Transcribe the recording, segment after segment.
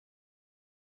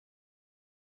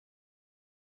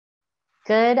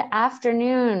Good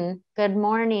afternoon, good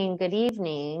morning, good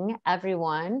evening,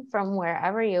 everyone from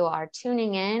wherever you are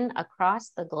tuning in across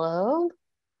the globe.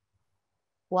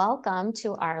 Welcome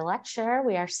to our lecture.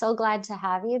 We are so glad to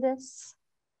have you this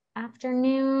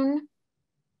afternoon.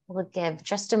 We'll give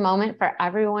just a moment for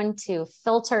everyone to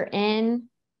filter in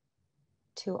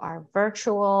to our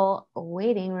virtual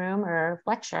waiting room or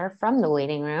lecture from the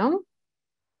waiting room.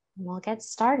 We'll get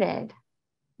started.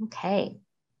 Okay.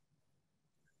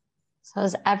 So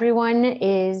as everyone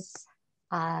is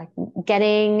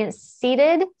getting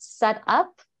seated, set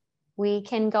up, we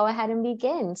can go ahead and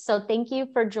begin. So thank you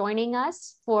for joining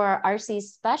us for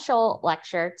ARCE's special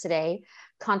lecture today,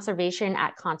 Conservation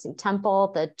at Khonsu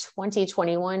Temple, the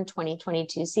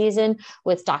 2021-2022 season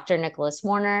with Dr. Nicholas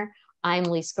Warner. I'm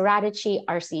Lisa Radici,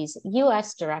 ARCE's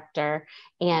US Director.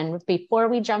 And before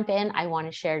we jump in, I want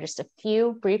to share just a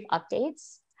few brief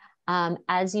updates.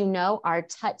 As you know, our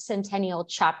Tut Centennial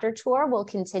Chapter Tour will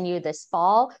continue this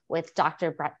fall with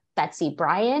Dr. Betsy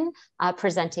Bryan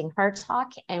presenting her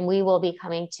talk, and we will be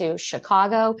coming to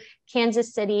Chicago,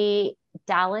 Kansas City,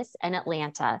 Dallas, and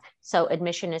Atlanta. So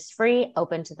admission is free,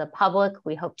 open to the public.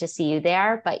 We hope to see you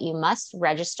there, but you must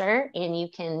register, and you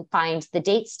can find the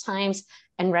dates, times,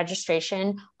 and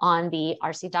registration on the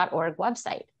arce.org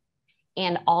website.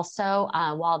 And also,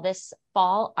 while this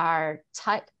fall, our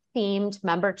Tut themed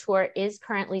member tour is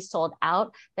currently sold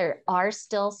out, there are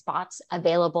still spots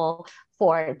available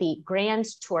for the Grand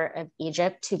Tour of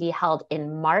Egypt to be held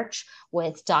in March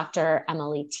with Dr.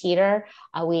 Emily Teeter.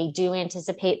 We do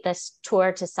anticipate this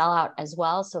tour to sell out as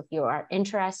well. So if you are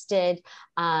interested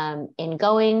in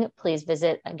going, please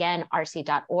visit again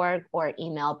arce.org or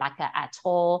email Becca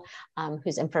Atoll,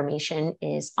 whose information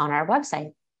is on our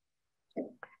website.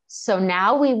 So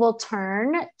now we will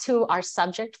turn to our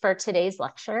subject for today's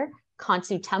lecture,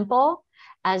 Khonsu Temple.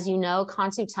 As you know,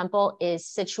 Khonsu Temple is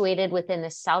situated within the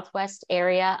southwest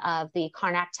area of the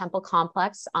Karnak Temple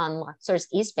complex on Luxor's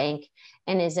East Bank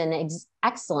and is an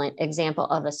excellent example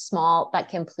of a small but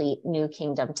complete New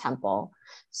Kingdom temple.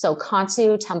 So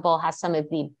Khonsu Temple has some of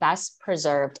the best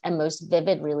preserved and most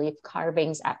vivid relief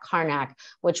carvings at Karnak,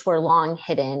 which were long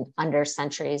hidden under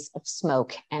centuries of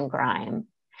smoke and grime.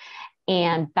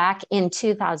 And back in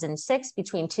 2006,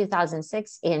 between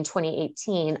 2006 and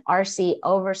 2018, ARCE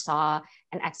oversaw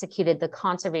and executed the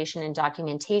conservation and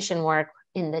documentation work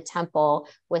in the temple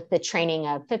with the training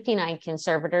of 59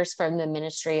 conservators from the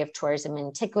Ministry of Tourism and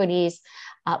Antiquities.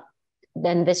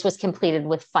 Then this was completed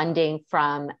with funding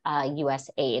from US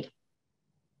aid.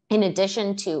 In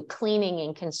addition to cleaning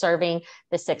and conserving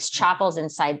the 6 chapels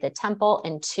inside the temple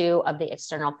and 2 of the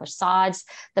external facades,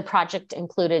 the project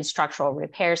included structural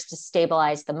repairs to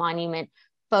stabilize the monument,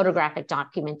 photographic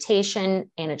documentation,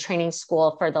 and a training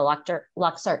school for the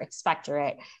Luxor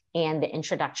Inspectorate, and the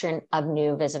introduction of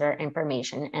new visitor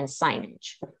information and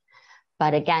signage.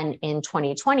 But again, in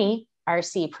 2020,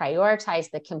 ARCE prioritized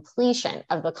the completion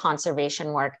of the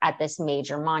conservation work at this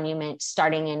major monument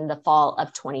starting in the fall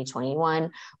of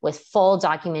 2021 with full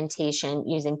documentation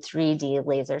using 3D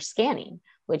laser scanning,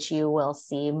 which you will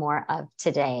see more of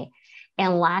today.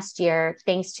 And last year,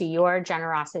 thanks to your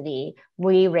generosity,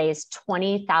 we raised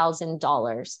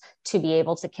 $20,000 to be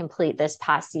able to complete this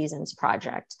past season's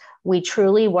project. We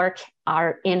truly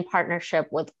are in partnership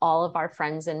with all of our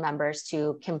friends and members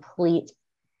to complete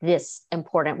this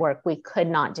important work. We could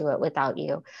not do it without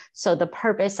you. So the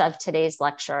purpose of today's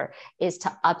lecture is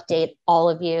to update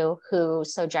all of you who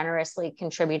so generously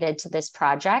contributed to this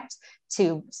project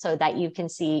so that you can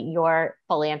see your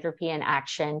philanthropy in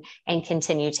action and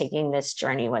continue taking this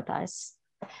journey with us.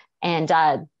 And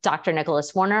Dr.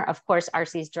 Nicholas Warner, of course,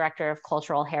 ARCE's Director of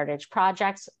Cultural Heritage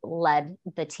Projects, led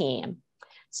the team.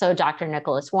 So Dr.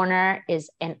 Nicholas Warner is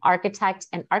an architect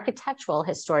and architectural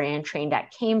historian trained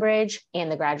at Cambridge and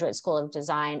the Graduate School of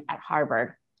Design at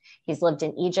Harvard. He's lived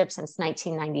in Egypt since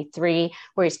 1993,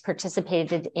 where he's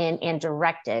participated in and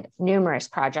directed numerous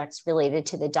projects related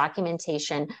to the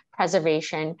documentation,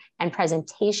 preservation, and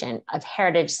presentation of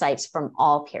heritage sites from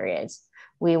all periods.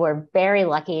 We were very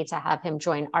lucky to have him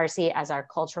join ARCE as our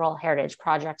Cultural Heritage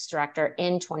Projects Director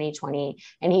in 2020,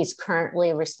 and he's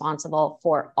currently responsible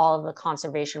for all of the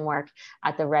conservation work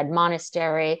at the Red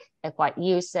Monastery, Iqwat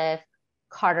Yusuf,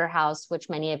 Carter House,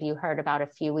 which many of you heard about a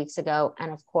few weeks ago,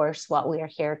 and of course, what we are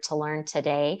here to learn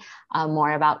today,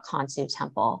 more about Khonsu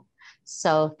Temple.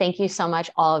 So thank you so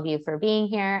much, all of you, for being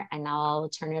here, and now I'll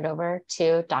turn it over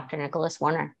to Dr. Nicholas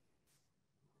Warner.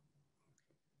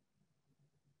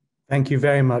 Thank you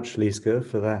very much, Lisa,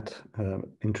 for that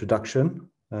introduction.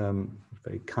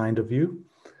 Very kind of you.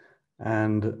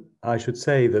 And I should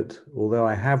say that although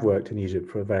I have worked in Egypt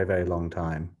for a very, very long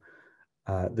time,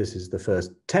 This is the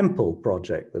first temple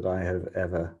project that I have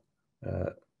ever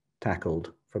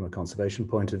tackled from a conservation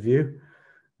point of view.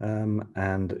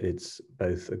 And it's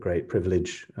both a great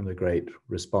privilege and a great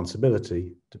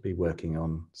responsibility to be working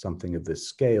on something of this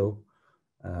scale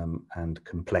and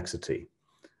complexity.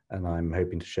 And I'm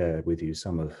hoping to share with you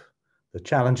some of the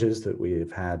challenges that we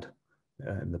have had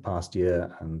in the past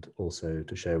year, and also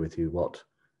to share with you what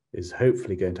is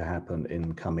hopefully going to happen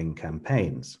in coming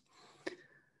campaigns.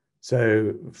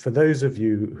 So for those of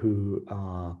you who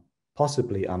are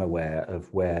possibly unaware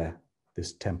of where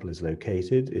this temple is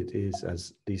located, it is,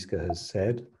 as Liska has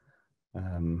said, if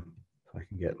I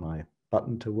can get my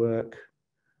button to work.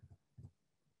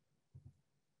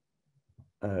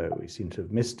 We seem to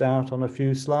have missed out on a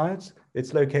few slides.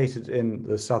 It's located in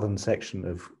the southern section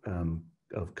of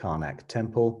Karnak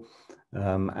Temple,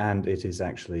 and it is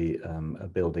actually a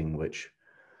building which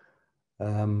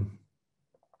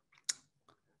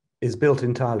is built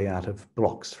entirely out of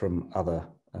blocks from other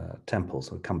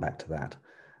temples. I'll come back to that.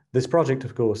 This project,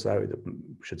 of course, I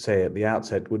should say at the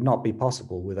outset, would not be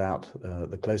possible without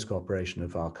the close cooperation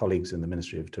of our colleagues in the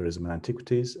Ministry of Tourism and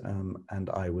Antiquities, and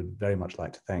I would very much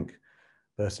like to thank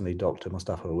personally Dr.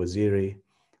 Mustafa Waziri,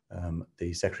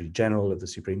 the Secretary General of the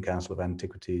Supreme Council of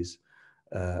Antiquities,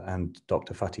 and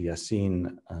Dr. Fatih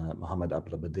Yassin, Mohammed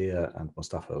Abdulabadia, and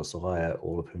Mustafa Al-Soraya,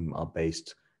 all of whom are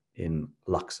based in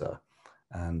Luxor.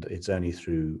 And it's only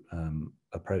through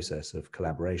a process of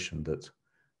collaboration that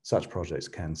such projects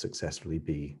can successfully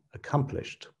be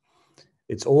accomplished.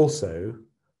 It's also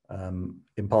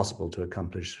impossible to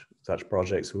accomplish such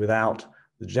projects without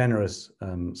the generous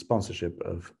sponsorship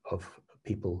of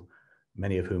people,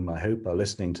 many of whom I hope are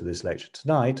listening to this lecture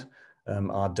tonight,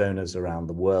 are donors around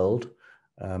the world,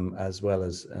 as well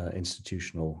as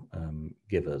institutional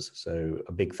givers. So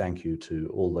a big thank you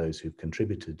to all those who've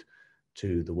contributed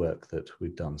to the work that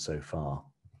we've done so far.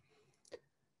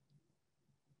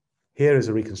 Here is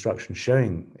a reconstruction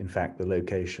showing, in fact, the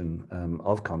location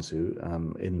of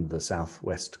Khonsu in the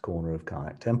southwest corner of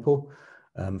Karnak Temple,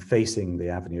 facing the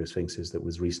Avenue of Sphinxes that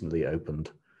was recently opened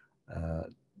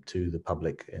to the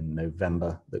public in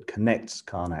November, that connects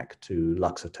Karnak to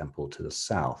Luxor Temple to the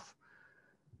south.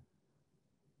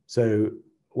 So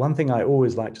one thing I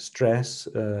always like to stress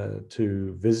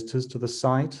to visitors to the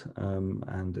site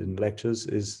and in lectures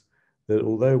is that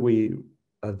although we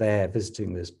are there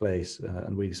visiting this place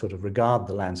and we sort of regard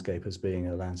the landscape as being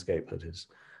a landscape that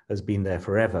has been there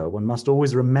forever, one must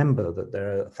always remember that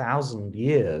there are 1,000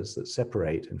 years that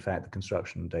separate, in fact, the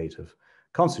construction date of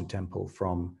Khonsu Temple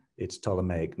from its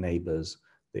Ptolemaic neighbors,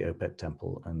 the Opet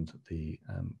Temple and the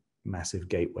massive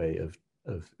gateway of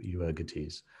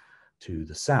Euergetes to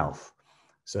the south.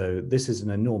 So this is an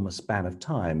enormous span of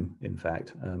time, in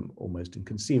fact, almost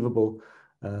inconceivable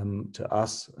to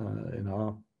us in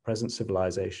our present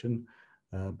civilization,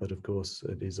 but of course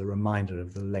it is a reminder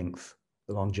of the length,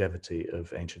 the longevity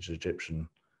of ancient Egyptian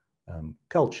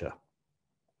culture.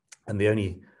 And the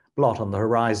only blot on the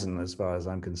horizon, as far as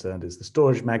I'm concerned, is the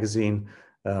storage magazine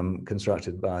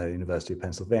constructed by the University of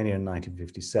Pennsylvania in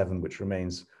 1957, which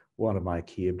remains one of my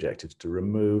key objectives to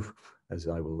remove, as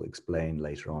I will explain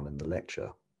later on in the lecture.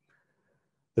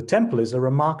 The temple is a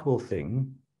remarkable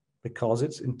thing because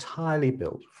it's entirely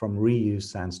built from reused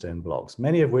sandstone blocks,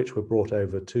 many of which were brought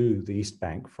over to the East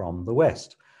Bank from the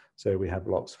west. So we have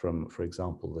blocks from, for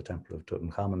example, the Temple of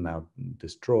Tutankhamun, now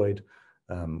destroyed,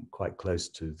 quite close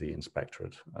to the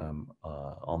inspectorate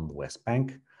on the West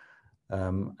Bank.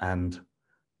 And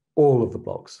all of the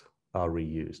blocks are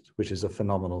reused, which is a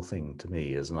phenomenal thing to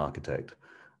me as an architect.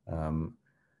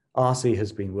 ARCE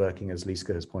has been working, as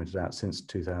Liska has pointed out, since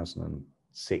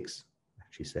 2006.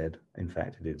 She said, in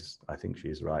fact, it is, I think she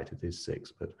is right, it is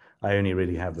 6, but I only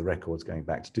really have the records going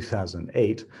back to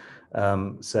 2008.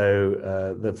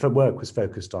 So the work was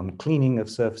focused on cleaning of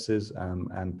surfaces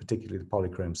and particularly the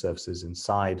polychrome surfaces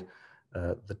inside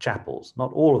the chapels.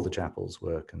 Not all of the chapels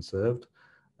were conserved.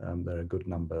 There are a good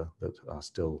number that are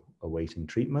still awaiting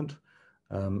treatment,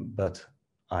 but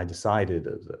I decided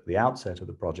at the outset of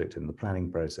the project in the planning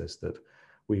process that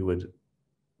we would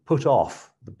put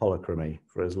off the polychromy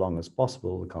for as long as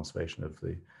possible, the conservation of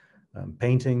the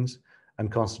paintings,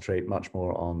 and concentrate much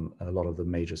more on a lot of the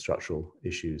major structural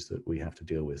issues that we have to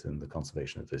deal with in the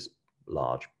conservation of this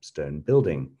large stone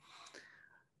building.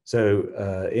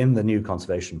 So in the new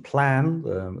conservation plan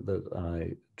that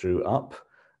I drew up,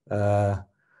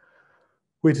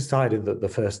 we decided that the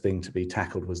first thing to be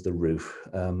tackled was the roof.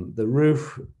 The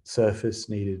roof surface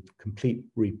needed complete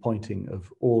repointing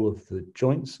of all of the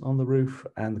joints on the roof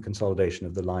and the consolidation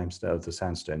of the limestone, of the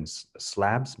sandstone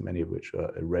slabs, many of which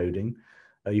are eroding.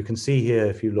 You can see here,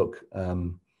 if you look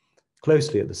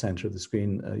closely at the center of the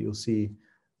screen, you'll see,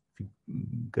 if you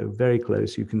go very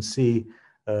close, you can see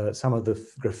some of the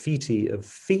graffiti of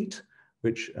feet,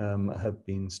 which have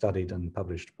been studied and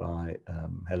published by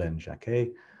Hélène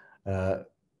Jacquet,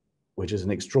 which is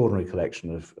an extraordinary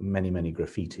collection of many, many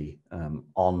graffiti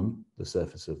on the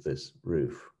surface of this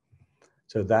roof.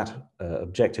 So that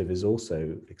objective is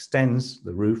also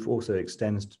the roof also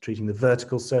extends to treating the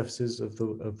vertical surfaces of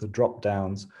the drop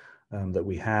downs that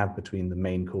we have between the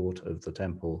main court of the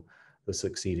temple, the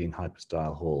succeeding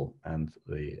hypostyle hall, and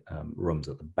the rooms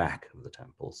at the back of the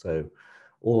temple. So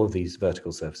all of these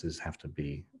vertical surfaces have to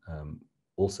be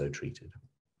also treated.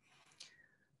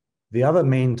 The other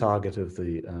main target of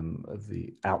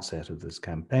the outset of this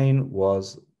campaign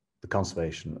was the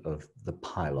conservation of the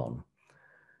pylon.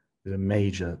 There's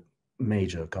a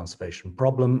major conservation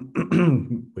problem,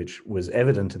 which was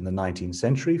evident in the 19th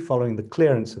century following the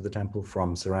clearance of the temple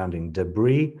from surrounding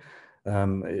debris.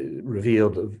 It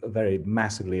revealed a very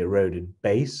massively eroded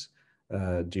base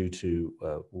due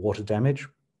to water damage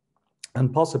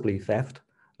and possibly theft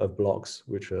of blocks,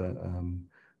 which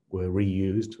were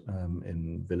reused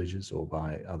in villages or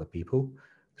by other people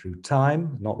through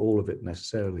time. Not all of it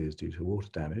necessarily is due to water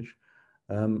damage.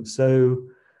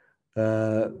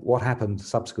 What happened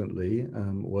subsequently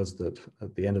was that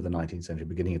at the end of the 19th century,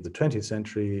 beginning of the 20th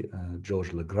century,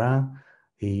 Georges Legrain,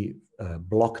 he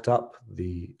blocked up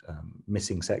the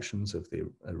missing sections of the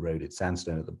eroded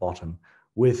sandstone at the bottom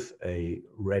with a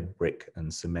red brick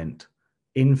and cement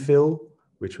infill,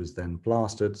 which was then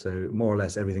plastered. So more or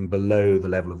less everything below the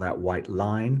level of that white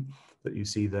line that you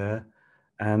see there.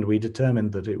 And we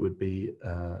determined that it would be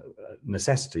a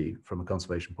necessity from a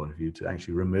conservation point of view to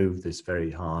actually remove this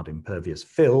very hard impervious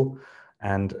fill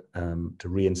and to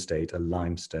reinstate a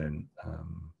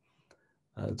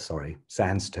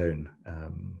sandstone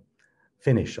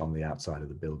finish on the outside of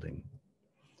the building.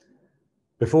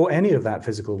 Before any of that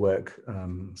physical work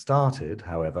started,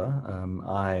 however,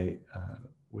 I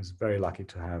was very lucky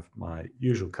to have my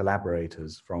usual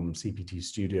collaborators from CPT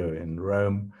Studio in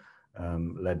Rome,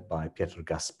 led by Pietro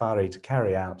Gaspari, to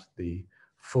carry out the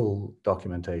full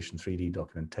documentation, 3D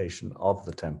documentation of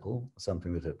the temple,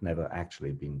 something that had never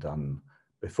actually been done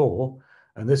before.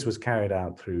 And this was carried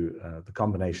out through the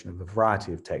combination of a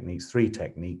variety of techniques, 3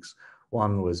 techniques.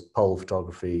 One was pole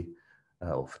photography,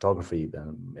 or photography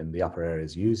in the upper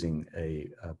areas using a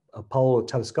pole, a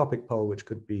telescopic pole, which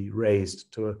could be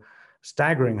raised to a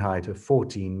staggering height of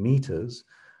 14 meters.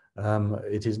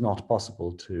 It is not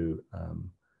possible to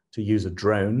use a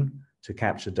drone to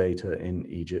capture data in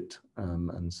Egypt.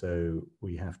 And so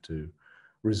we have to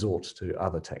resort to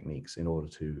other techniques in order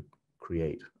to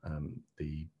create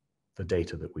the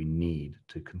data that we need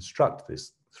to construct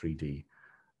this 3D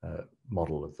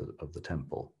model of the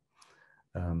temple.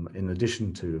 In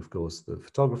addition to, of course, the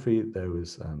photography, there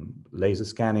was laser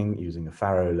scanning using a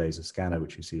Faro laser scanner,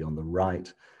 which you see on the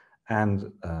right.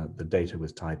 And the data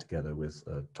was tied together with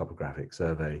a topographic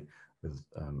survey with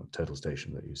a total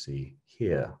station that you see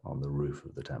here on the roof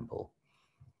of the temple.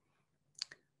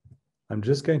 I'm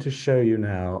just going to show you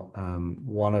now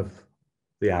one of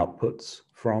the outputs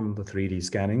from the 3D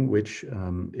scanning, which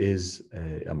is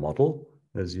a model,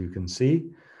 as you can see,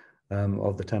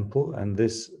 of the temple. And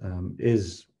this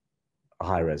is a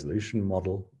high resolution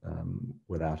model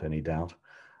without any doubt.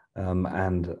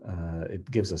 And it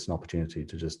gives us an opportunity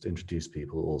to just introduce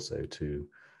people also to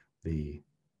the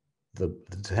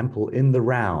temple in the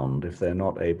round if they're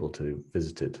not able to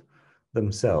visit it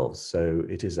themselves. So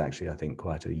it is actually, I think,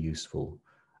 quite a useful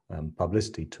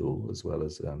publicity tool, as well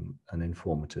as an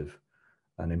informative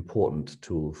and important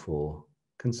tool for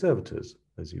conservators,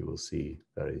 as you will see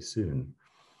very soon.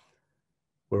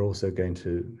 We're also going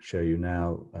to show you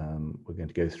now, we're going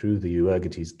to go through the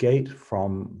Euergetes Gate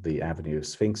from the Avenue of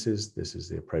Sphinxes. This is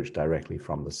the approach directly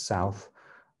from the south.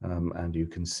 And you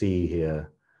can see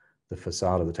here the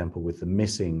facade of the temple with the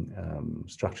missing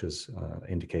structures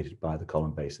indicated by the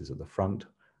column bases at the front.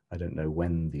 I don't know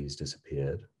when these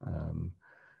disappeared.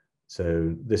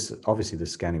 So this, obviously the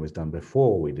scanning was done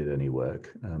before we did any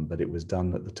work, but it was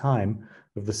done at the time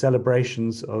of the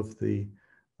celebrations of the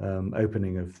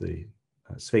opening of the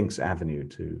Sphinx Avenue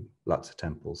to Luxor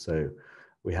Temple. So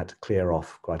we had to clear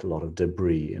off quite a lot of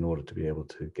debris in order to be able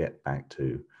to get back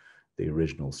to the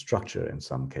original structure in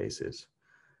some cases.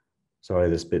 Sorry,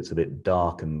 this bit's a bit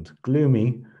dark and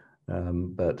gloomy,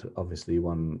 but obviously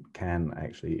one can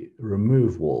actually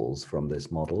remove walls from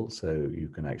this model, so you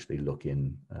can actually look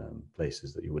in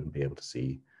places that you wouldn't be able to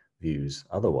see views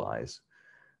otherwise.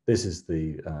 This is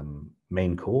the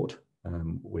main court,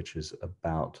 which is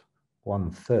about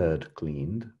 1/3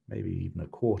 cleaned, maybe even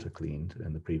 1/4 cleaned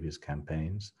in the previous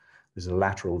campaigns. This is a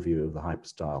lateral view of the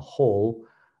hypostyle hall,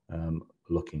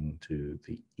 looking to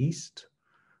the east.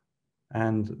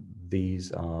 And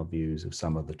these are views of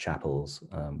some of the chapels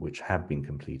which have been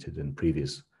completed in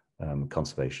previous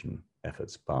conservation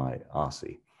efforts by ARCE.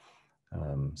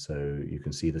 So you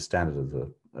can see the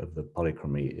standard of the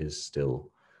polychromy is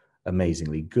still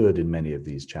amazingly good in many of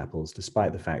these chapels,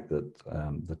 despite the fact that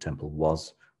the temple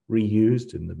was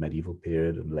reused in the medieval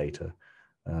period and later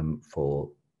for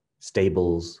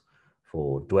stables,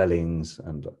 for dwellings,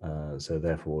 and so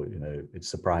therefore, you know, it's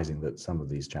surprising that some of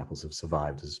these chapels have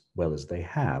survived as well as they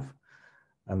have.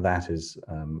 And that is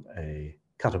a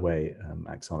cutaway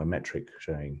axonometric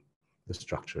showing the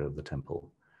structure of the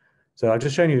temple. So I've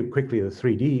just shown you quickly the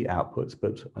 3D outputs,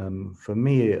 but for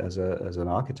me as an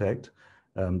architect,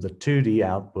 the 2D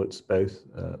outputs, both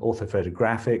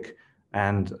orthophotographic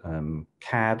and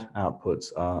CAD outputs,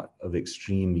 are of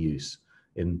extreme use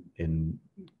in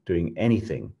doing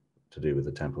anything to do with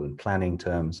the temple in planning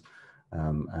terms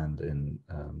and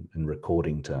in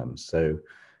recording terms. So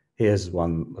here's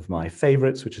one of my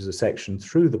favorites, which is a section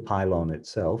through the pylon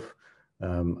itself.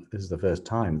 This is the first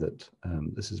time that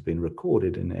this has been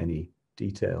recorded in any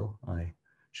detail, I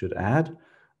should add.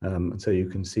 And so you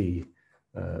can see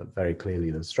very clearly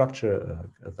the structure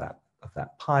of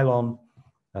that pylon.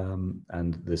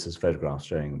 And this is photographs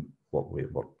showing what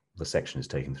the section is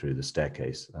taken through the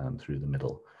staircase through the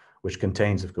middle, which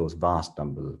contains, of course, vast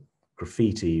number of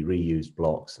graffiti, reused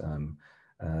blocks,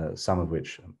 some of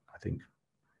which, I think,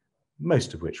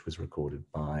 most of which was recorded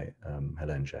by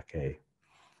Hélène Jacquet.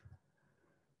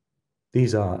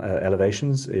 These are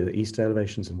elevations, east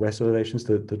elevations and west elevations.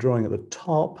 The drawing at the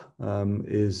top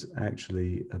is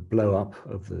actually a blow up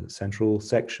of the central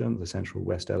section, the central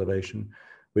west elevation,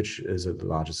 which is at the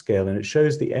larger scale. And it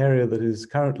shows the area that is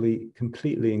currently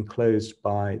completely enclosed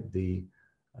by the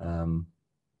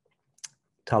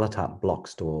Talatat block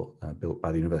store built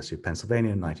by the University of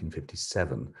Pennsylvania in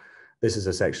 1957. This is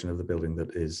a section of the building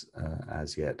that is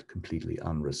as yet completely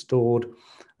unrestored.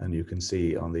 And you can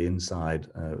see on the inside,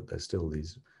 there's still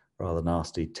these rather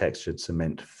nasty textured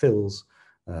cement fills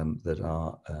that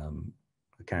are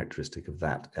characteristic of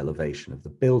that elevation of the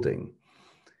building.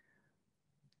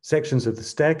 Sections of the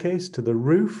staircase to the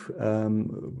roof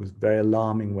was very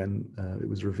alarming when it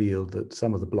was revealed that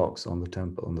some of the blocks on the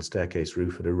temple, on the staircase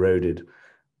roof, had eroded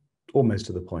almost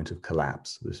to the point of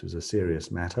collapse. This was a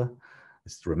serious matter.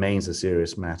 This remains a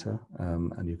serious matter,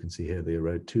 and you can see here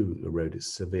the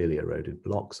severely eroded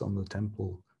blocks on the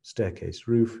temple staircase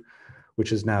roof, which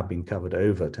has now been covered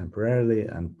over temporarily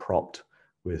and propped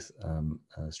with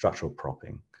structural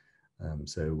propping.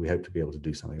 So we hope to be able to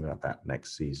do something about that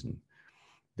next season.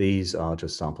 These are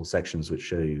just sample sections which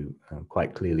show you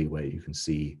quite clearly where you can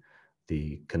see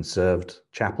the conserved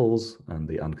chapels and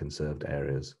the unconserved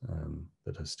areas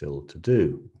that are still to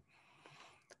do.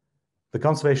 The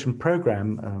conservation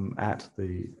program at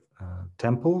the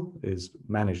temple is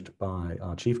managed by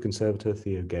our chief conservator,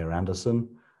 Theo Geir Andersen,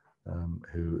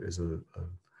 who is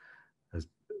has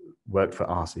worked for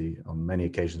ARCE on many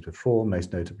occasions before,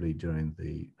 most notably during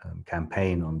the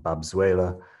campaign on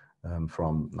Babzuela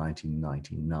from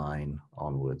 1999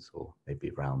 onwards, or maybe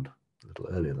around a little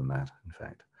earlier than that, in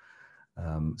fact.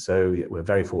 So we're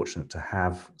very fortunate to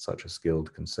have such a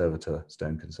skilled conservator,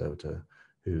 stone conservator,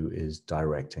 who is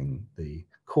directing the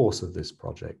course of this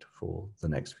project for the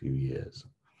next few years.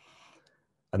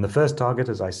 And the first target,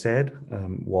 as I said,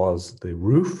 was the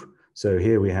roof. So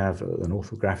here we have an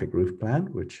orthographic roof plan,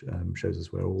 which shows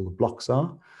us where all the blocks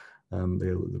are,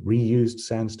 the reused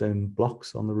sandstone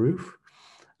blocks on the roof.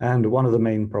 And one of the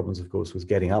main problems, of course, was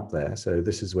getting up there. So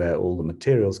this is where all the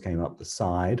materials came up the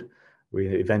side. We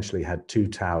eventually had 2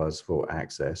 towers for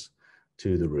access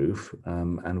to the roof,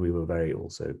 and we were very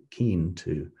also keen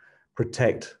to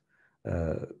protect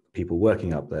people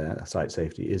working up there. Site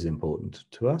safety is important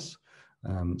to us,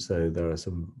 so there are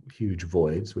some huge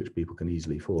voids which people can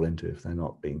easily fall into if they're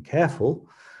not being careful.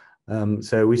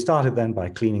 So we started then by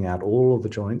cleaning out all of the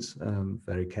joints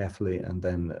very carefully, and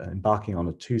then embarking on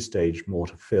a 2-stage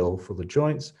mortar fill for the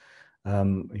joints.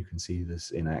 You can see this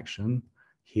in action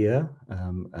here,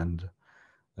 and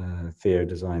Theo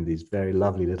designed these very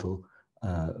lovely little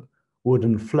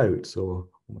wooden floats, or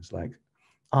almost like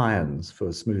irons,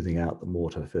 for smoothing out the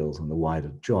mortar fills and the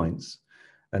wider joints.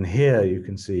 And here you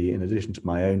can see, in addition to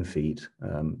my own feet,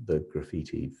 the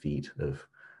graffiti feet of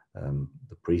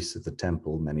the priests of the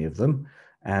temple, many of them,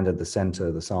 and at the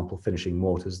center, the sample finishing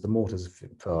mortars. The mortars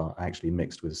are actually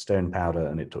mixed with stone powder,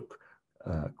 and it took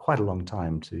quite a long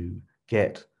time to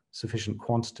get sufficient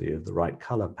quantity of the right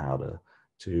color powder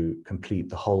to complete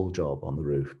the whole job on the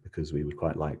roof, because we would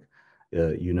quite like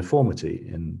uniformity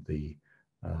in the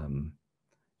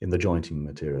jointing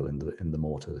material, in the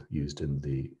mortar used in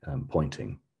the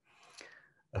pointing.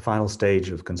 A final stage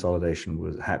of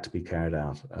consolidation had to be carried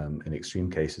out in extreme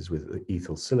cases with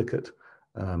ethyl silicate,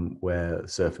 where the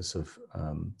surface of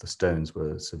the stones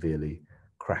were severely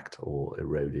cracked or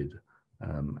eroded.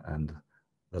 And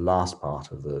the last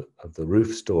part of the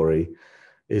roof story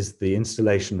is the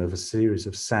installation of a series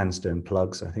of sandstone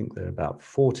plugs. I think there are about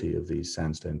 40 of these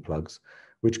sandstone plugs,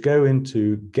 which go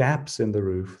into gaps in the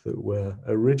roof that were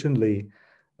originally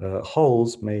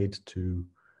holes made to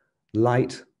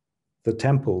light the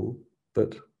temple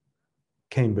that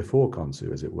came before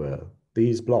Khonsu, as it were.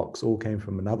 These blocks all came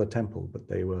from another temple, but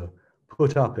they were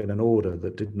put up in an order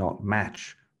that did not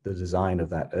match the design of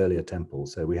that earlier temple.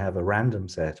 So we have a random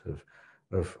set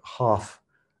of half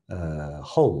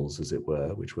holes, as it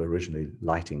were, which were originally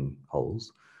lighting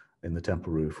holes in the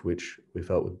temple roof, which we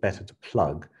felt were better to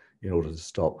plug in order to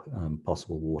stop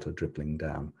possible water dripping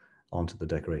down onto the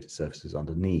decorated surfaces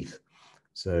underneath.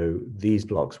 So these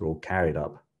blocks were all carried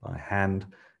up by hand.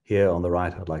 Here on the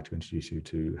right, I'd like to introduce you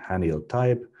to Hanil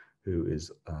Taib, who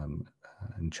is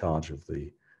in charge of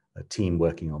the team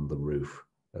working on the roof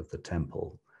of the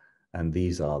temple. And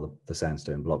these are the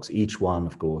sandstone blocks. Each one,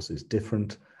 of course, is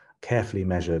different, carefully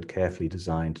measured, carefully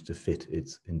designed to fit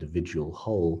its individual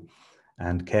hole,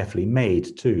 and carefully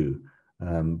made too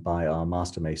by our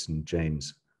master mason,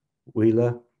 James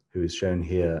Wheeler, who is shown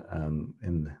here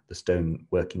in the stone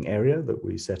working area that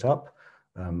we set up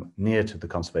near to the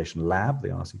conservation lab,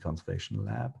 the ARCE conservation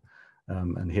lab.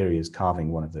 And here he is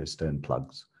carving one of those stone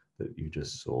plugs that you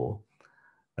just saw.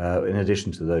 In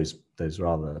addition to those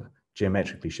rather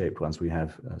geometrically shaped ones, we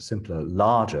have simpler,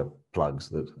 larger plugs,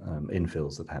 that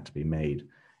infills that had to be made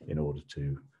in order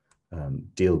to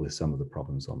deal with some of the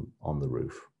problems on the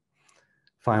roof.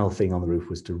 Final thing on the roof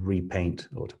was to repaint,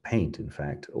 or to paint, in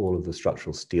fact, all of the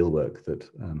structural steelwork that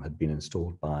had been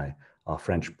installed by our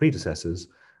French predecessors,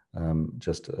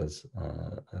 just as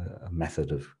a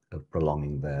method of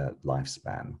prolonging their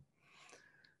lifespan.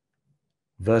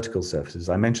 Vertical surfaces,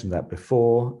 I mentioned that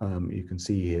before. You can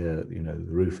see here, the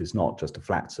roof is not just a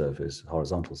flat surface,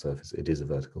 horizontal surface, it is a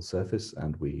vertical surface,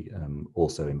 and we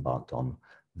also embarked on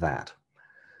that.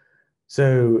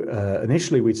 So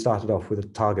initially we started off with a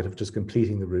target of just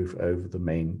completing the roof over the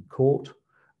main court,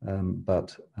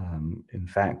 but in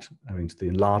fact, owing to the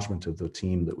enlargement of the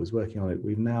team that was working on it,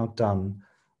 we've now done,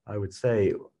 I would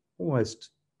say, almost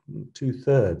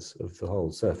 2/3 of the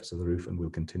whole surface of the roof, and we'll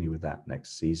continue with that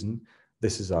next season.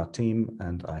 This is our team,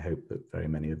 and I hope that very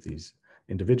many of these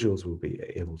individuals will be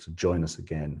able to join us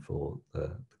again for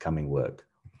the coming work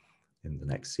in the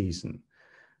next season.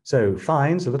 So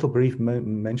Fines, a little brief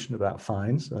mention about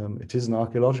Fines. It is an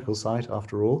archaeological site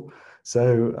after all.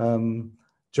 So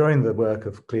during the work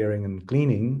of clearing and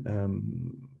cleaning,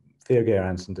 Theo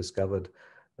Gerardsen discovered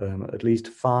at least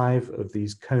 5 of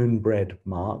these cone-bread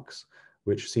marks,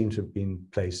 which seem to have been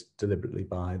placed deliberately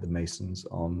by the masons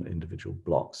on individual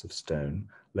blocks of stone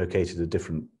located at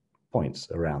different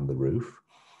points around the roof.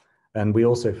 And we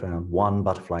also found 1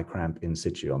 butterfly cramp in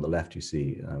situ. On the left, you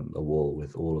see a wall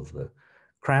with all of the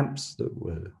cramps that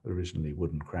were originally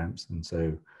wooden cramps. And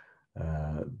so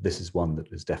this is one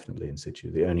that is definitely in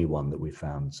situ, the only one that we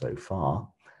found so far.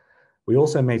 We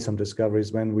also made some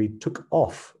discoveries when we took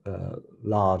off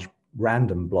large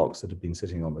random blocks that had been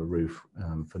sitting on the roof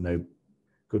for no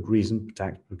good reason,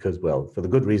 because, well, for the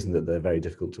good reason that they're very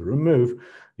difficult to remove.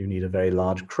 You need a very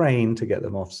large crane to get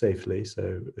them off safely.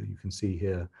 So you can see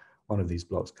here one of these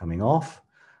blocks coming off.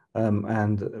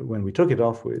 And when we took it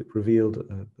off, it revealed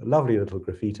a lovely little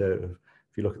graffito of,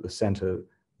 if you look at the center,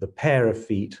 the pair of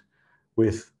feet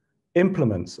with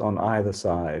implements on either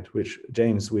side, which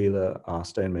James Wheeler, our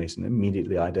stonemason,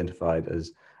 immediately identified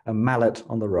as a mallet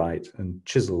on the right and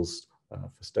chisels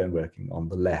for stoneworking on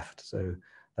the left. So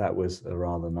that was a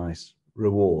rather nice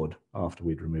reward after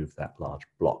we'd removed that large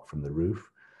block from the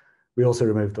roof. We also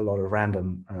removed a lot of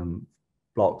random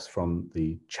blocks from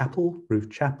the chapel, roof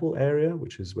chapel area,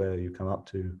 which is where you come up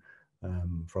to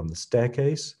from the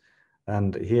staircase.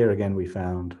 And here again, we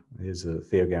found, here's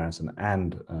Theo Gerardsen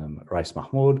and Rais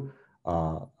Mahmoud,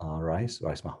 our Rais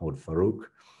Mahmoud Farouk,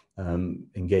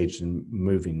 engaged in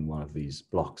moving one of these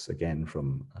blocks again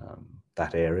from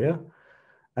that area.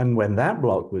 And when that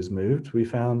block was moved, we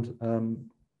found an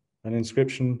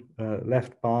inscription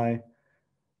left by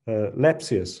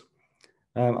Lepsius.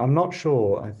 I'm not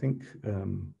sure. I think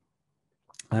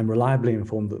I'm reliably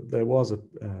informed that there was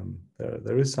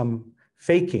there is some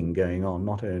faking going on,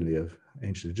 not only of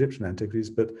ancient Egyptian antiquities,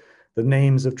 but the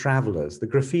names of travelers, the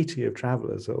graffiti of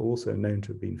travelers are also known to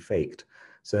have been faked.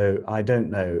 So I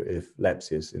don't know if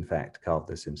Lepsius, in fact, carved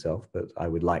this himself, but I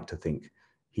would like to think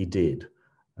he did.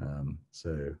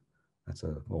 So that's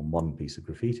a more modern piece of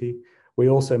graffiti. We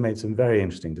also made some very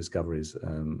interesting discoveries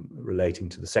relating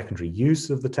to the secondary use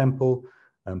of the temple,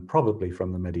 probably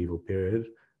from the medieval period.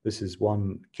 This is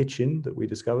one kitchen that we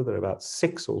discovered. There are about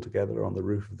 6 altogether on the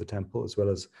roof of the temple, as well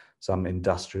as some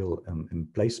industrial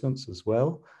emplacements as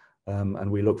well.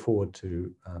 And we look forward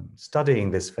to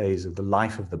studying this phase of the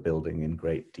life of the building in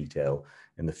great detail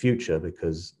in the future,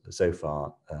 because so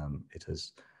far it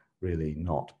has really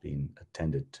not been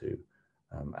attended to.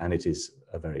 And it is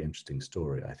a very interesting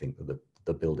story, I think, that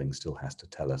the building still has to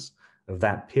tell us of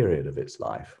that period of its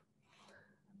life.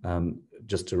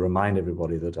 Just to remind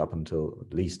everybody that up until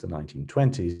at least the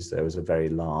 1920s, there was a very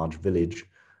large village,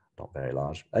 not very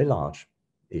large, a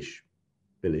large-ish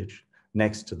village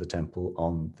next to the temple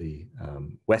on the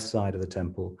west side of the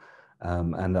temple,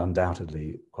 and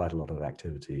undoubtedly quite a lot of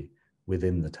activity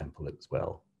within the temple as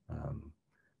well.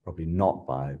 Probably not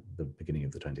by the beginning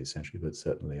of the 20th century, but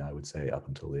certainly I would say up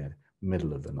until the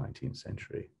middle of the 19th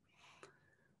century.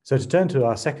 So to turn to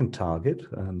our second target,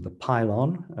 the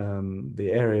pylon,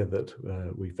 the area that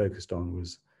we focused on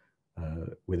was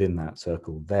within that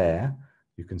circle there.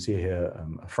 You can see here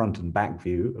a front and back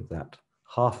view of that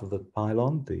half of the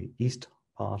pylon, the east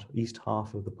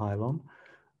half of the pylon.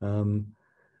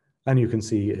 And you can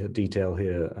see a detail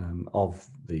here of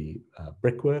the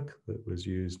brickwork that was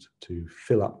used to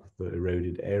fill up the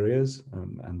eroded areas,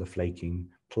 and the flaking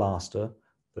plaster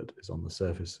that is on the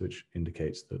surface, which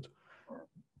indicates that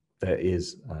there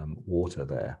is water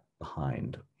there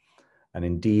behind. And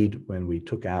indeed, when we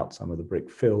took out some of the brick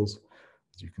fills,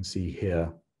 as you can see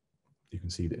here, you can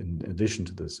see that in addition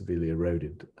to the severely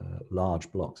eroded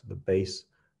large blocks at the base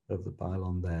of the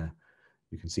pylon there,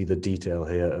 you can see the detail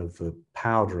here of the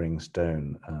powdering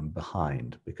stone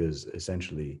behind, because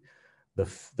essentially the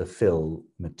fill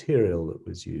material that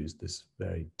was used, this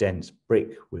very dense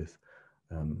brick with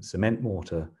cement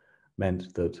mortar,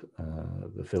 meant that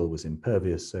the fill was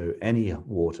impervious, so any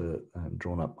water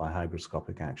drawn up by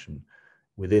hygroscopic action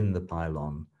within the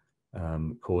pylon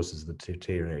causes the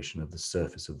deterioration of the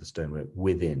surface of the stonework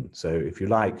within. So if you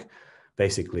like,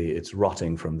 basically it's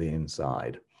rotting from the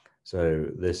inside. So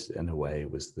this, in a way,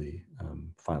 was the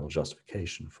final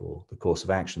justification for the course of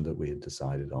action that we had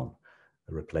decided on,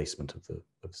 a replacement of the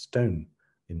stone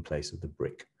in place of the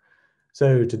brick.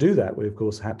 So to do that, we of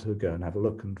course had to go and have a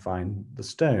look and find the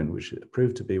stone, which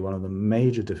proved to be one of the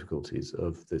major difficulties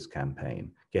of this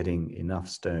campaign, getting enough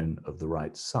stone of the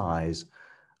right size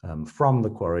from the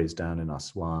quarries down in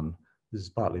Aswan. This is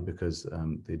partly because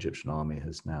the Egyptian army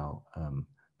has now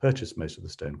purchased most of the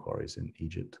stone quarries in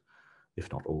Egypt,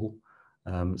 if not all.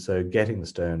 So getting the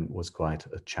stone was quite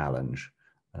a challenge.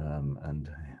 And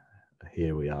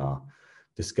here we are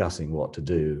discussing what to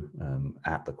do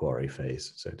at the quarry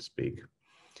face, so to speak.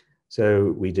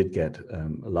 So we did get a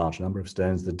large number of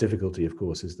stones. The difficulty, of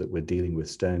course, is that we're dealing with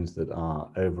stones that are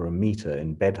over 1 meter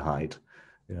in bed height.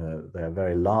 They are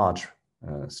very large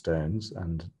stones,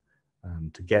 and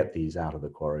to get these out of the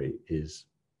quarry is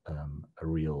a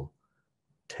real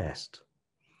test.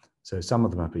 So some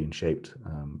of them have been shaped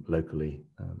locally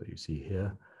that you see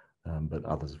here, but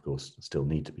others, of course, still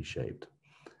need to be shaped.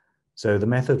 So the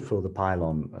method for the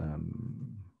pylon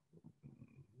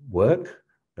work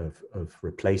of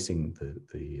replacing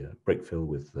the brick fill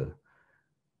with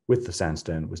the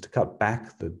sandstone was to cut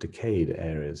back the decayed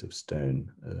areas of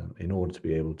stone in order to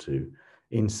be able to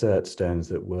insert stones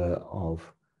that were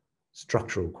of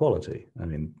structural quality. I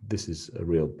mean, this is a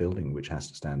real building which has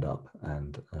to stand up,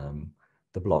 and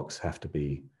the blocks have to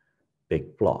be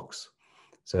big blocks.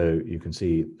 So you can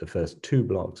see the first 2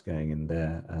 blocks going in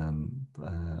there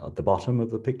at the bottom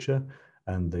of the picture,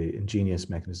 and the ingenious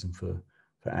mechanism for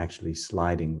actually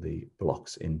sliding the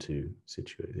blocks into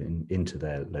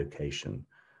their location.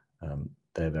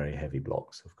 They're very heavy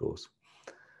blocks, of course.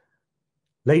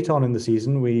 Late on in the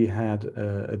season, we had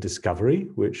a discovery,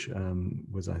 which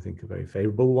was, I think, a very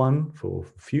favorable one for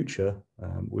future,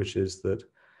 which is that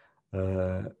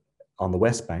on the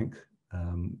West Bank,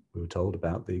 we were told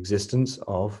about the existence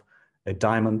of a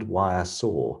diamond wire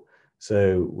saw.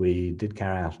 So we did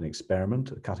carry out an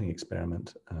experiment, a cutting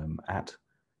experiment at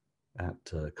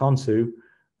Khonsu,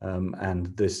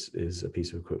 and this is a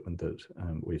piece of equipment that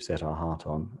we've set our heart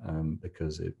on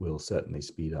because it will certainly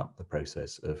speed up the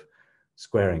process of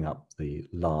squaring up the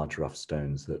large rough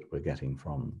stones that we're getting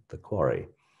from the quarry.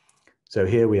 So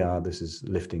here we are, this is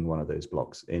lifting one of those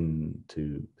blocks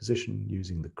into position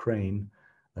using the crane.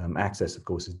 Access, of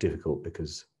course, is difficult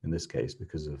because, in this case,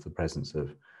 because of the presence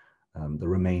of the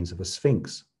remains of a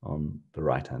sphinx on the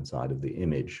right-hand side of the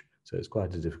image. So it's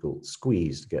quite a difficult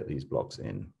squeeze to get these blocks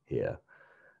in here.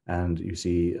 And you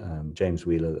see James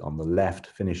Wheeler on the left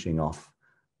finishing off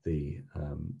the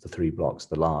 3 blocks,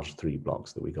 the large 3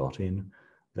 blocks that we got in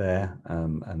there.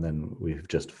 And then we've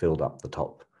just filled up the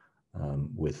top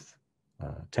with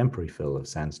temporary fill of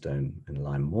sandstone and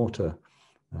lime mortar.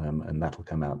 And that'll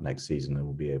come out next season, and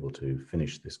we'll be able to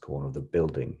finish this corner of the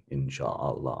building,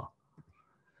 inshallah.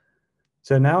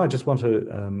 So now I just want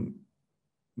to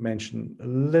mention a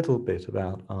little bit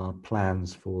about our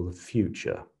plans for the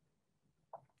future.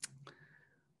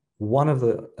 One of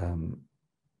the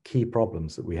key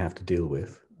problems that we have to deal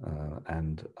with,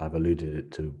 and I've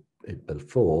alluded to it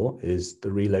before, is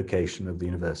the relocation of the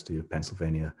University of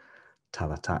Pennsylvania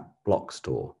Tallahat block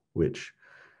store, which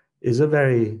is a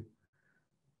very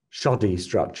shoddy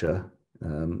structure,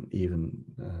 even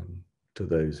to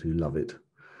those who love it.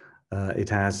 It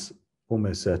has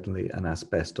almost certainly an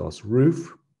asbestos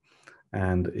roof,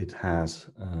 and it has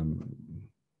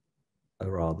a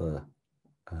rather,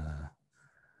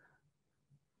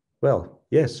 well,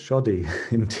 yes, shoddy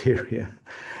interior,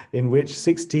 in which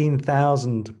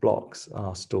 16,000 blocks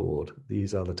are stored.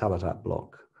 These are the Tallahat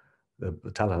block,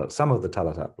 some of the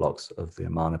Tallahat blocks of the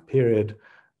Amarna period.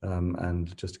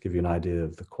 And just to give you an idea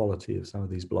of the quality of some of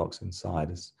these blocks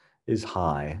inside is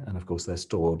high. And of course, they're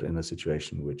stored in a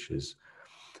situation which is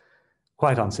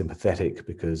quite unsympathetic,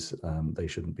 because they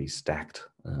shouldn't be stacked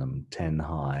 10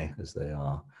 high as they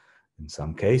are in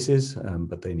some cases,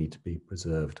 but they need to be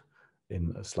preserved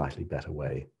in a slightly better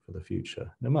way for the future,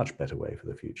 in a much better way for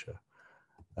the future.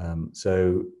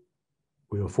 So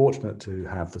we were fortunate to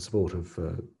have the support of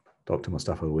Dr.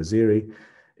 Mustafa Waziri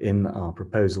in our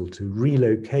proposal to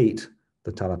relocate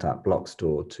the Tallahat block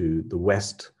store to the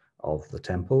west of the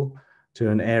temple, to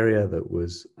an area that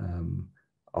was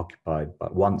occupied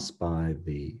once by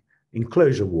the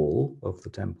enclosure wall of the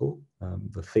temple,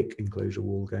 the thick enclosure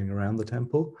wall going around the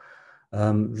temple.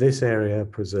 This area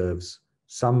preserves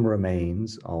some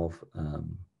remains of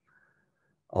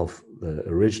the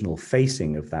original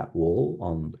facing of that wall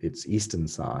on its eastern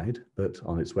side, but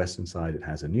on its western side it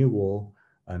has a new wall,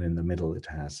 and in the middle it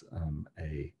has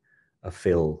a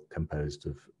fill composed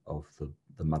of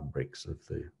the mud bricks of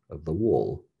the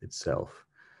wall itself.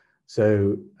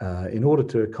 So in order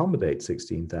to accommodate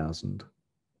 16,000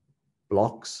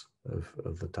 blocks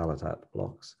of the Tallahat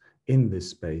blocks in this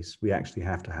space, we actually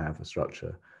have to have a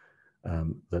structure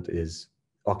that is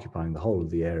occupying the whole of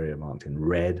the area marked in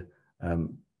red,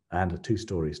 and a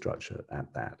 2-story structure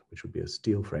at that, which would be a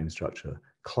steel frame structure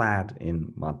clad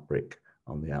in mud brick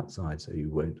on the outside, so you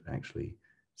won't actually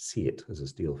see it as a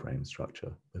steel frame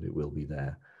structure, but it will be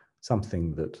there.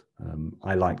 Something that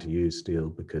I like to use steel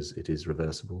because it is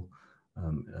reversible,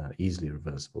 easily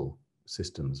reversible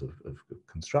systems of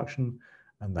construction,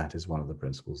 and that is one of the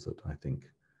principles that I think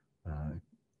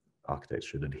architects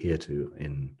should adhere to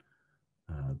in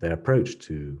their approach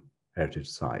to heritage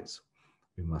sites.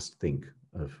 We must think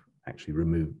of actually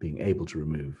being able to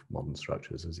remove modern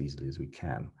structures as easily as we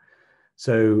can.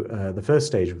 So the first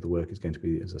stage of the work is going to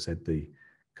be, as I said, the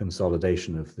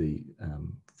consolidation of the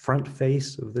front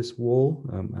face of this wall,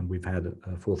 and we've had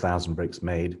 4,000 bricks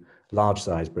made, large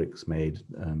size bricks made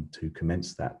to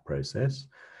commence that process.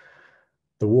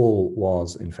 The wall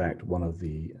was, in fact, one of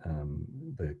the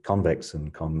convex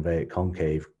and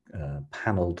concave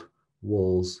paneled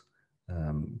walls,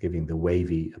 giving the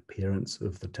wavy appearance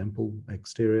of the temple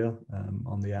exterior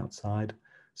on the outside.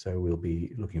 So we'll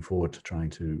be looking forward to trying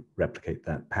to replicate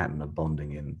that pattern of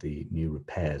bonding in the new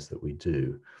repairs that we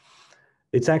do.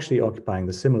 It's actually occupying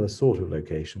the similar sort of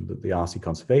location that the ARCE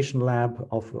Conservation Lab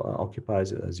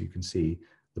occupies. As you can see,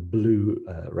 the blue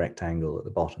rectangle at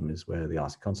the bottom is where the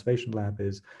ARCE Conservation Lab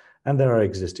is. And there are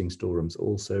existing storerooms,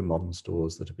 also modern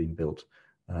stores that have been built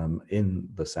in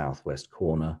the southwest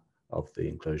corner of the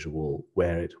enclosure wall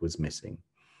where it was missing.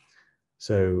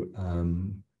 So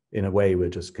in a way, we're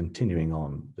just continuing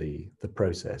on the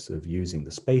process of using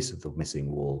the space of the missing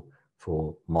wall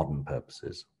for modern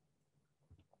purposes.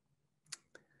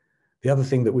 The other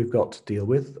thing that we've got to deal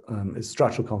with is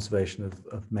structural conservation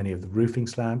of many of the roofing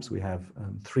slabs. We have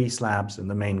 3 slabs in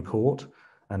the main court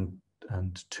and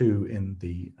 2 in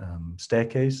the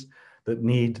staircase that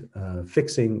need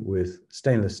fixing with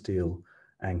stainless steel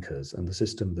anchors. And the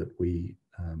system that we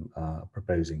are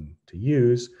proposing to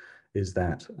use is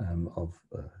that of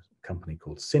a company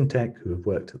called Syntec, who have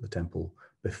worked at the temple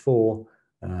before,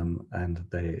 and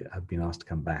they have been asked to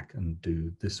come back and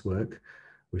do this work,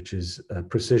 which is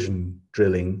precision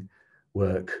drilling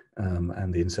work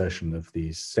and the insertion of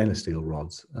these stainless steel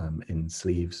rods in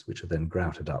sleeves, which are then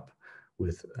grouted up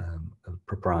with a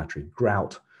proprietary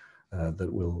grout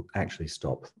that will actually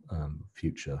stop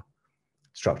future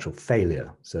structural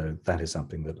failure. So that is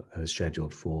something that is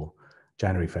scheduled for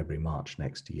January, February, March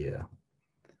next year.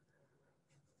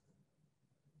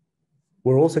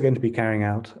 We're also going to be carrying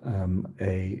out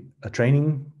a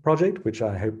training project, which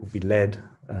I hope will be led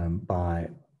by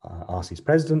ARCE's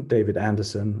president, David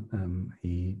Anderson.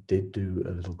 He did do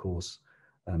a little course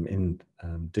in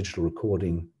digital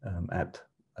recording at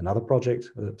another project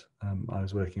that I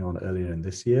was working on earlier in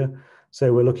this year.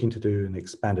 So we're looking to do an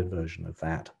expanded version of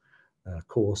that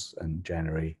course in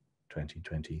January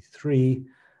 2023,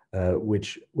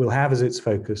 which will have as its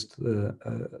focus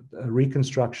a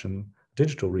reconstruction,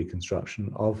 digital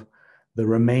reconstruction of the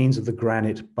remains of the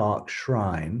granite bark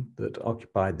shrine that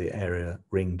occupied the area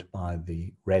ringed by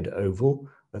the red oval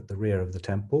at the rear of the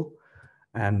temple.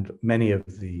 And many of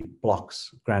the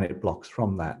blocks, granite blocks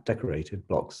from that, decorated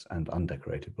blocks and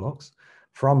undecorated blocks,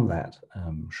 from that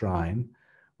shrine,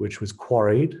 which was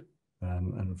quarried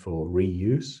and for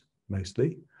reuse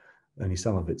mostly. Only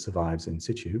some of it survives in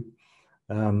situ.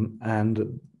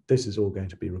 And this is all going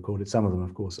to be recorded. Some of them,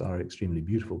 of course, are extremely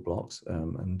beautiful blocks.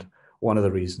 And one of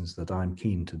the reasons that I'm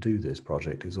keen to do this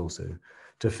project is also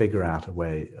to figure out a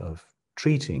way of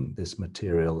treating this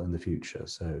material in the future.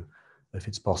 So if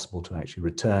it's possible to actually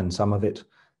return some of it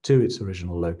to its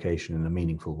original location in a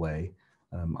meaningful way,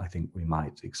 I think we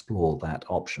might explore that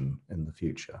option in the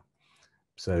future.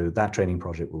 So that training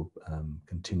project will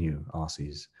continue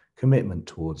ARCE's commitment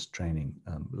towards training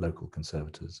local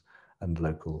conservators and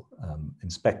local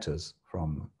inspectors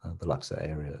from the Luxor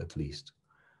area at least.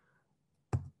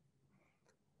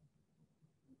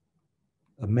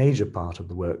 A major part of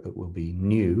the work that will be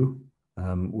new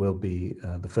will be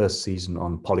the first season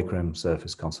on polychrome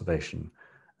surface conservation.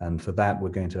 And for that, we're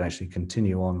going to actually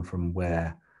continue on from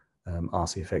where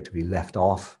ARCE effectively left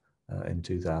off in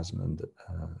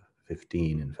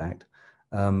 2015, in fact,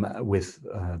 with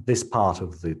this part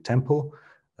of the temple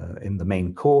in the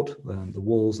main court, the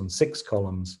walls and 6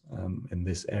 columns in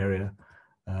this area.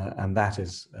 And that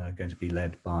is going to be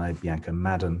led by Bianca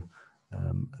Madden,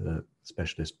 the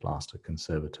specialist plaster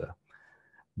conservator.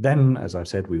 Then, as I've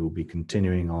said, we will be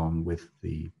continuing on with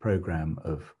the program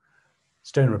of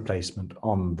stone replacement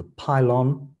on the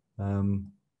pylon,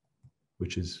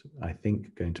 which is, I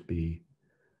think, going to be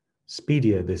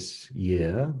speedier this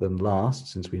year than last,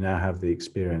 since we now have the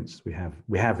experience. We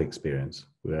have experience,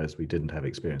 whereas we didn't have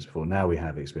experience before. Now we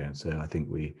have experience. So I think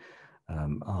we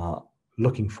are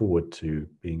looking forward to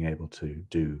being able to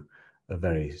do a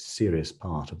very serious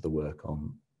part of the work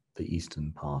on the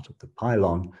eastern part of the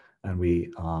pylon. And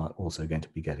we are also going to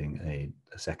be getting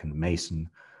a second mason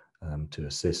to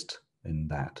assist in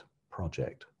that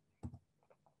project.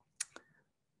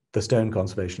 The stone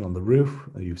conservation on the roof,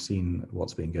 you've seen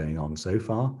what's been going on so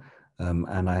far,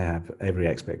 and I have every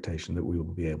expectation that we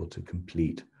will be able to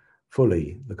complete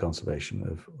fully the conservation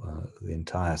of the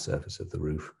entire surface of the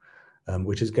roof,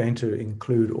 which is going to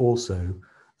include also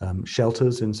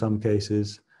shelters in some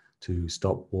cases to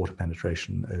stop water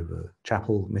penetration over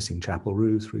missing chapel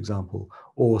roofs, for example,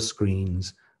 or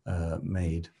screens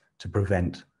made to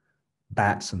prevent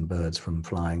bats and birds from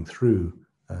flying through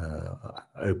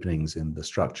openings in the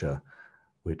structure,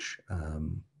 which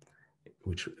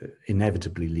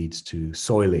inevitably leads to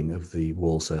soiling of the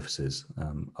wall surfaces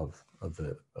of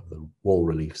the wall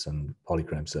reliefs and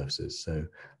polychrome surfaces. So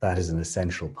that is an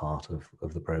essential part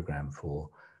of the program for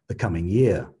the coming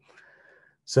year.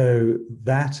 So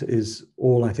that is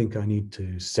all I think I need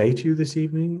to say to you this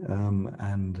evening,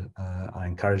 and I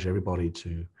encourage everybody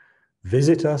to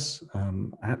visit us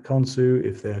at Khonsu.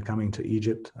 If they're coming to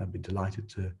Egypt, I'd be delighted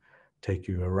to take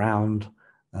you around.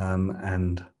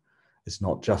 And it's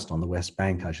not just on the West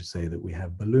Bank, I should say, that we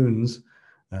have balloons.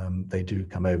 They do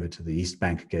come over to the East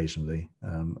Bank occasionally.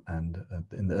 And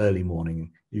in the early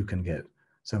morning, you can get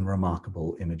some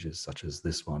remarkable images such as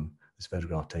this one, this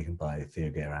photograph taken by Theo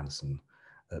Geir Anderson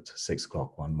at 6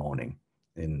 o'clock one morning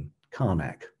in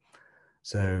Karnak.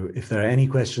 So if there are any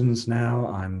questions now,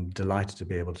 I'm delighted to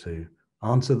be able to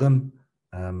answer them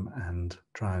and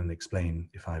try and explain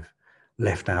if I've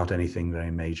left out anything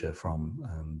very major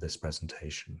from this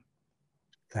presentation.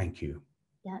 Thank you.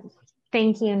 Yeah.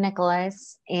 Thank you,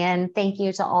 Nicholas. And thank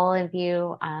you to all of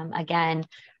you again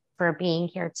for being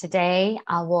here today.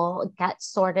 We'll get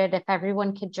sorted. If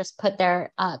everyone could just put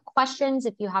their questions,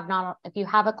 if you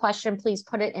have a question, please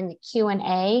put it in the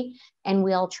Q&A and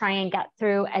we'll try and get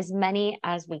through as many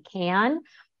as we can.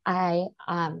 I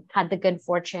had the good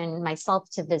fortune myself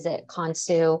to visit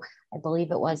Khonsu, I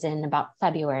believe it was in about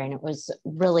February, and it was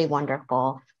really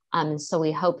wonderful. So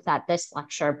we hope that this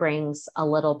lecture brings a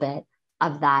little bit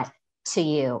of that to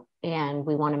you. And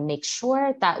we want to make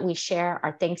sure that we share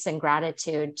our thanks and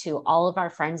gratitude to all of our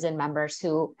friends and members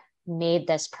who made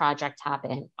this project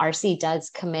happen. ARCE does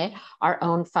commit our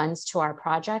own funds to our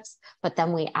projects, but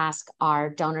then we ask our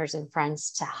donors and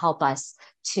friends to help us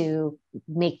to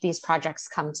make these projects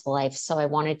come to life. So I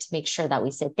wanted to make sure that we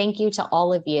said thank you to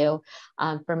all of you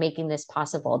for making this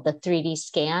possible. The 3D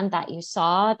scan that you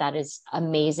saw, that is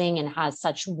amazing and has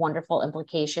such wonderful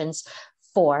implications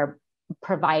for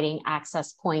providing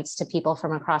access points to people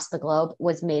from across the globe,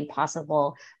 was made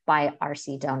possible by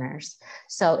ARCE donors.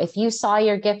 So if you saw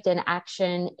your gift in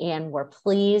action and were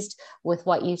pleased with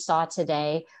what you saw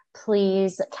today,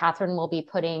 please, Catherine will be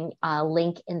putting a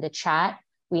link in the chat.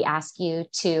 We ask you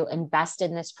to invest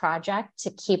in this project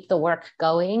to keep the work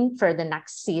going for the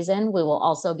next season. We will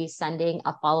also be sending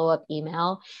a follow-up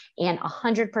email, and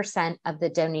 100% of the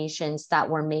donations that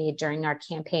were made during our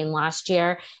campaign last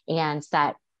year and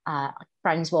that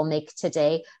friends will make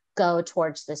today go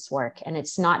towards this work. And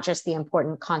it's not just the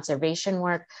important conservation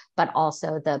work, but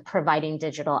also the providing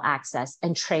digital access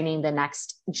and training the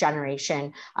next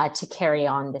generation to carry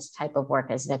on this type of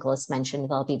work, as Nicholas mentioned,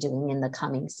 they'll be doing in the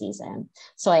coming season.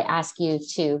 So I ask you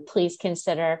to please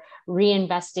consider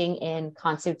reinvesting in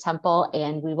Khonsu Temple,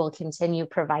 and we will continue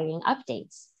providing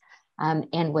updates.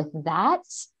 And with that,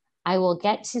 I will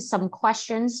get to some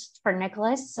questions for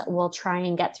Nicholas. We'll try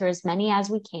and get through as many as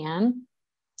we can.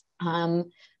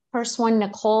 First one,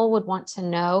 Nicole would want to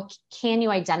know, can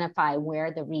you identify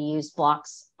where the reused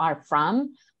blocks are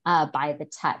from by the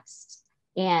text?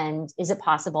 And is it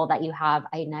possible that you have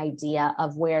an idea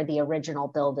of where the original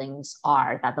buildings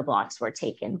are that the blocks were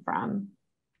taken from?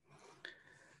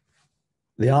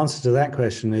 The answer to that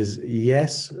question is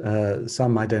yes.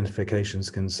 Some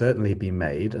identifications can certainly be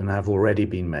made and have already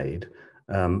been made,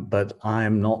 but I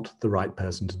am not the right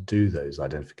person to do those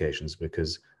identifications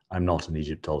because I'm not an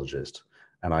Egyptologist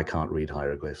and I can't read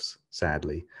hieroglyphs,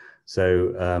 sadly.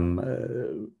 So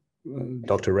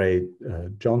Dr. Ray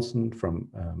Johnson from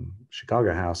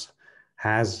Chicago House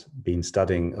has been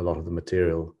studying a lot of the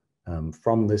material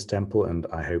from this temple, and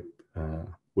I hope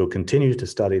will continue to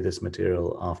study this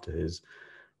material after his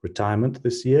retirement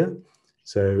this year.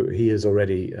 So he has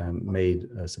already made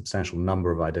a substantial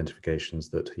number of identifications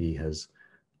that he has,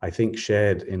 I think,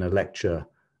 shared in a lecture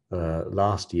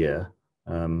last year,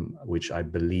 which I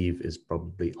believe is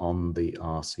probably on the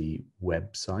ARCE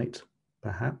website,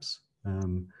 perhaps.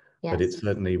 Yes. But it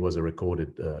certainly was a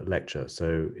recorded lecture.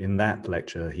 So in that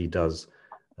lecture, he does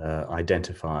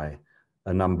identify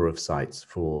a number of sites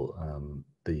for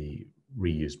the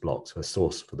reused blocks, a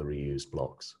source for the reused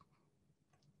blocks.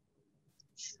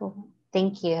 Sure.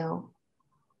 Thank you.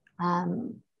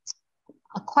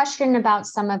 A question about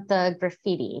some of the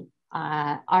graffiti.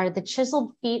 Are the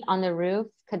chiseled feet on the roof,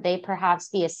 could they perhaps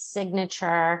be a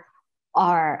signature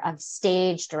or of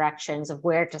stage directions of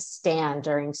where to stand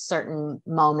during certain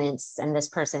moments? And this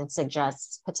person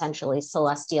suggests potentially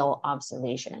celestial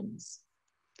observations.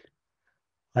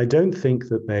 I don't think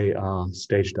that they are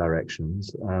stage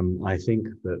directions. I think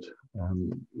that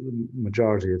the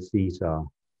majority of feet are,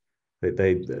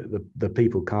 the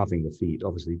people carving the feet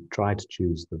obviously try to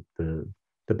choose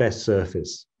the best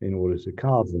surface in order to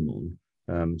carve them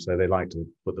on. So they like to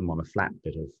put them on a flat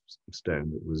bit of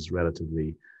stone that was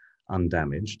relatively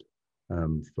undamaged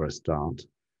for a start.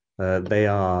 They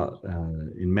are,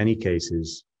 in many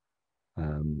cases,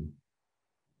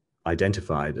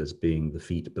 identified as being the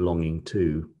feet belonging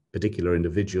to particular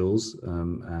individuals.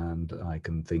 And I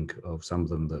can think of some of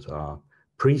them that are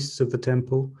priests of the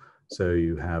temple. So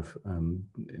you have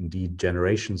indeed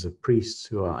generations of priests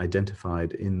who are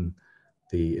identified in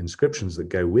the inscriptions that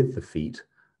go with the feet.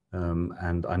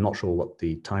 And I'm not sure what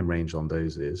the time range on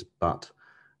those is, but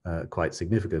quite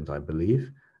significant, I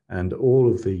believe. And all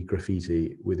of the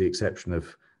graffiti, with the exception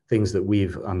of things that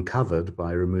we've uncovered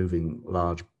by removing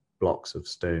large blocks of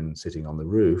stone sitting on the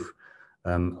roof,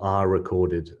 are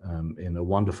recorded in a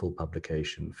wonderful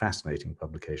publication, fascinating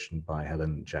publication by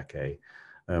Helen Jacquet,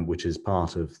 which is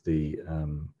part of the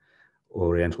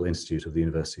Oriental Institute of the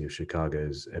University of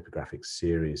Chicago's epigraphic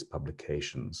series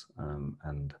publications,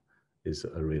 and is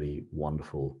a really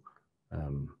wonderful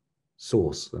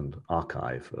source and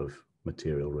archive of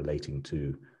material relating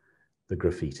to the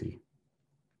graffiti.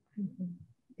 Mm-hmm.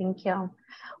 Thank you.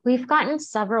 We've gotten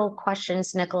several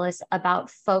questions, Nicholas, about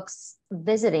folks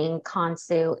visiting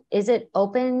Khonsu. Is it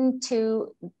open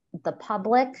to the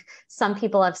public? Some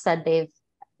people have said they've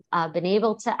been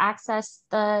able to access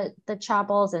the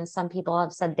chapels, and some people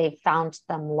have said they've found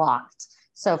them locked.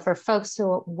 So for folks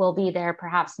who will be there,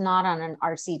 perhaps not on an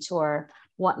ARCE tour,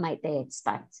 what might they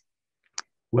expect?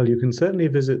 Well, you can certainly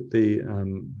visit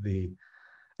the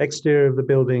exterior of the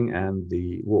building and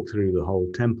the walk through the whole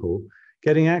temple,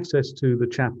 getting access to the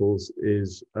chapels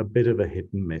is a bit of a hit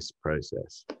and miss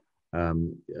process.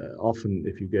 Often,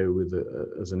 if you go with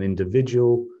as an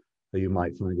individual, you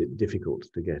might find it difficult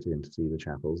to get in to see the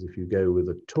chapels. If you go with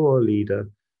a tour leader,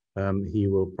 he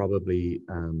will probably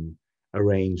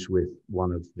arrange with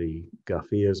one of the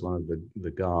ghafirs, one of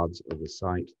the guards of the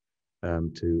site,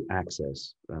 to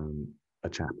access a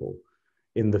chapel.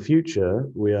 In the future,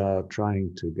 we are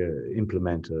trying to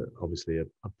implement, obviously,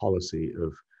 a policy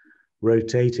of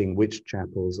rotating which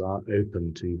chapels are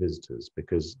open to visitors,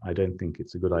 because I don't think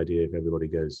it's a good idea if everybody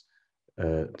goes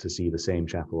to see the same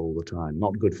chapel all the time.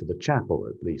 Not good for the chapel,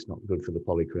 at least, not good for the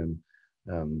polychrome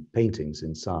paintings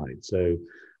inside. So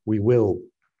we will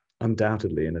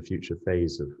undoubtedly, in a future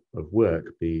phase of work,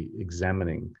 be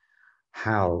examining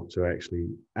how to actually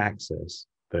access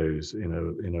those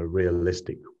in a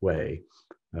realistic way.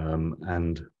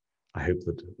 And I hope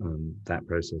that that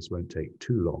process won't take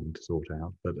too long to sort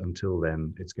out. But until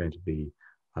then, it's going to be,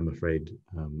 I'm afraid,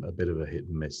 a bit of a hit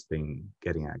and miss thing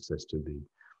getting access to the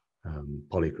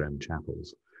polychrome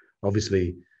chapels.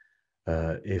 Obviously,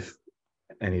 if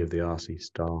any of the ARCE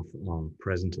staff are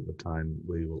present at the time,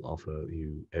 we will offer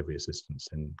you every assistance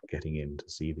in getting in to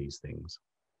see these things.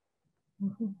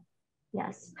 Mm-hmm.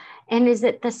 Yes. And is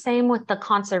it the same with the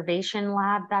conservation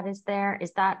lab that is there?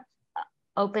 Is that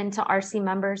open to ARCE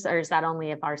members, or is that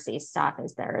only if ARCE staff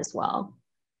is there as well?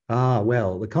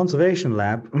 Well, the conservation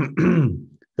lab,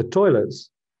 the toilets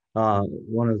are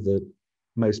one of the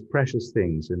most precious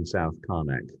things in South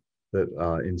Karnak that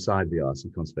are inside the ARCE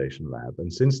conservation lab.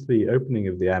 And since the opening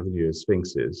of the Avenue of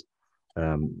Sphinxes,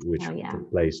 which took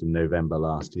place in November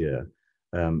last year,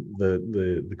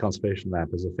 the conservation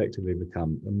lab has effectively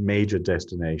become a major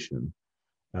destination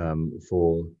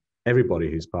for everybody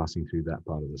who's passing through that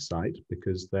part of the site,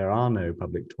 because there are no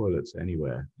public toilets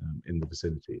anywhere in the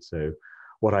vicinity. So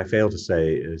what I fail to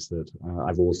say is that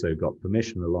I've also got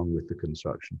permission, along with the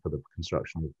construction of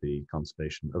the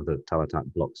conservation of the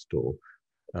Talatat block store.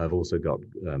 I've also got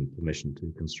permission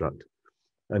to construct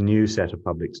a new set of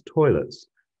public toilets,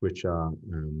 which are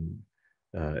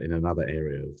in another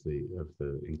area of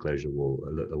the enclosure wall,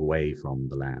 away from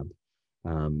the lab,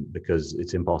 because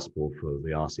it's impossible for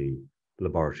the ARCE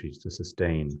laboratories to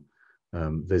sustain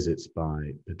visits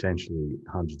by potentially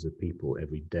hundreds of people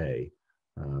every day,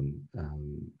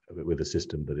 with a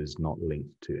system that is not linked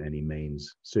to any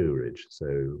mains sewerage.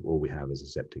 So all we have is a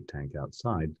septic tank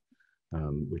outside,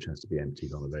 which has to be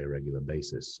emptied on a very regular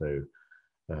basis. So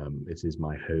it is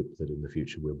my hope that in the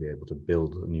future we'll be able to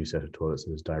build a new set of toilets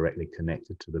that is directly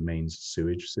connected to the mains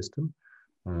sewage system,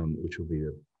 which will be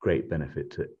a great benefit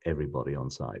to everybody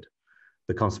on site.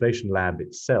 The conservation lab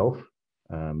itself,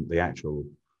 the actual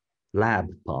lab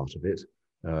part of it,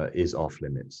 is off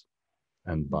limits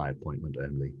and by appointment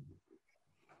only.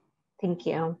 Thank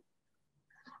you.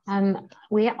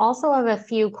 We also have a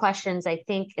few questions, I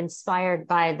think, inspired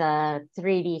by the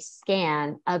 3D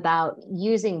scan about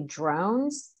using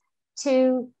drones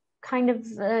to kind of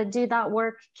do that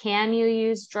work. Can you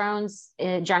use drones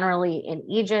generally in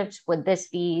Egypt? Would this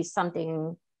be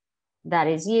something that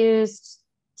is used?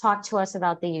 Talk to us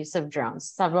about the use of drones.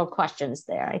 Several questions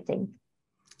there, I think.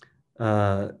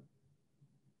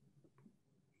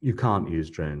 You can't use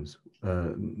drones.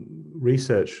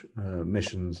 Research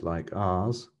missions like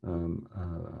ours,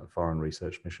 foreign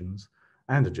research missions,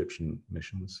 and Egyptian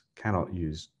missions cannot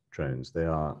use drones. They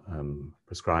are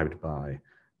prescribed by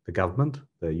the government.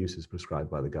 Their use is prescribed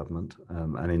by the government.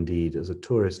 And indeed, as a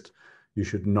tourist, you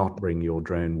should not bring your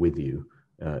drone with you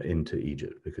into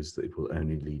Egypt, because it will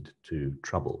only lead to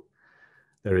trouble.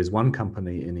 There is one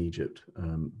company in Egypt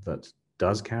that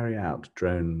does carry out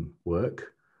drone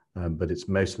work, but it's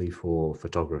mostly for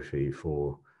photography,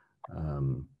 for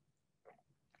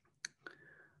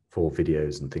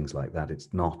videos and things like that.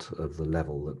 It's not of the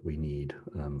level that we need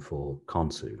for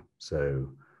Khonsu. So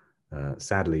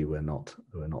sadly, we're not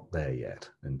there yet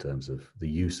in terms of the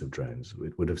use of drones.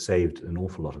 It would have saved an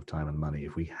awful lot of time and money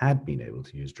if we had been able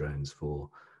to use drones for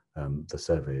the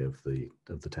survey of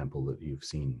the temple that you've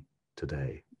seen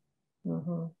today.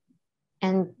 Mm-hmm.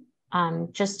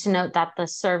 And just to note that the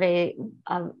survey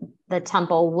of the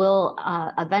temple will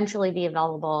eventually be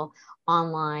available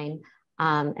online,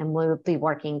 and we'll be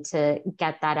working to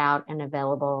get that out and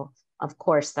available. Of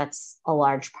course, that's a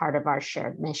large part of our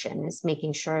shared mission, is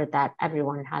making sure that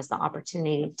everyone has the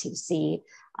opportunity to see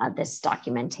this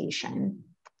documentation.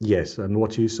 Yes, and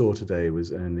what you saw today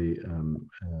was only,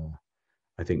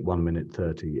 I think, 1 minute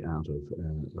 30 out of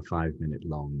a 5 minute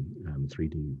long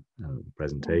 3D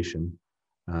presentation.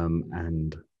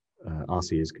 And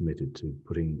ARCE is committed to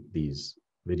putting these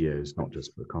videos, not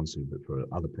just for Khonsu, but for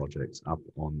other projects, up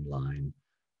online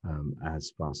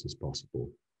as fast as possible.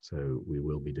 So we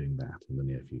will be doing that in the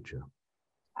near future.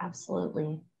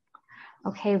 Absolutely.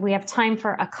 Okay, we have time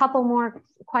for a couple more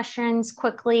questions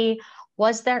quickly.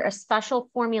 Was there a special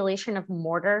formulation of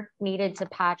mortar needed to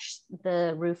patch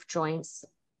the roof joints,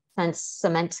 since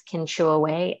cement can chew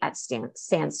away at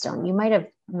sandstone? You might have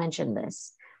mentioned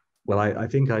this. Well, I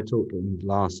think I talked in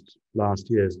last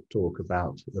year's talk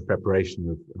about the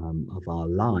preparation of our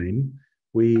lime.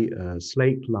 We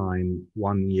slate lime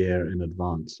 1 year in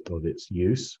advance of its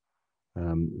use.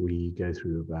 We go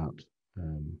through about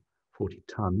 40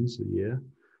 tons a year.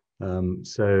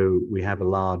 So we have a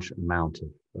large amount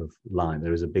of lime.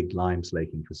 There is a big lime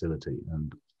slaking facility,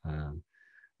 and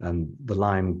the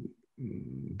lime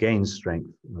gains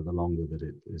strength the longer that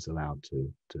it is allowed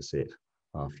to sit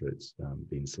after it's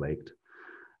been slaked.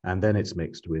 And then it's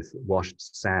mixed with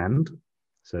washed sand.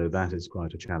 So that is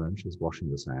quite a challenge, is washing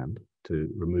the sand to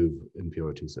remove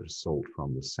impurities that are salt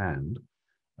from the sand.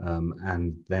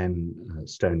 And then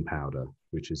stone powder,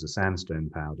 which is a sandstone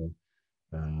powder,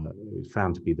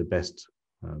 found to be the best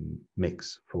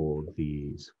mix for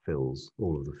these fills,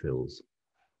 all of the fills.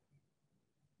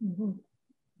 Mm-hmm.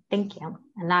 Thank you.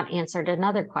 And that answered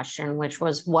another question, which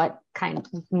was what kind of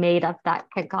made up that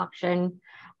concoction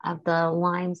of the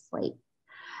lime slate.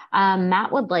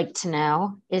 Matt would like to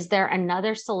know, is there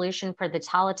another solution for the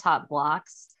talatop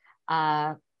blocks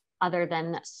other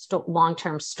than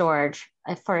long-term storage?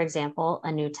 For example,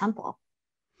 a new temple?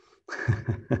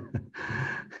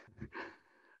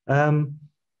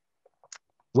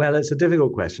 Well, it's a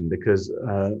difficult question because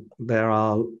there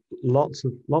are lots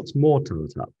more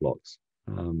talatop blocks,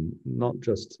 not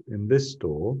just in this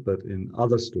store, but in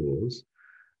other stores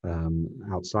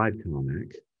outside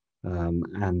Karnak.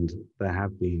 And there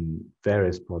have been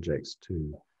various projects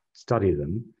to study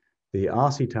them. The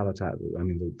ARCE talatop, I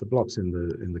mean, the blocks in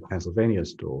the Pennsylvania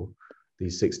store,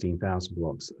 these 16,000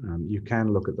 blocks, you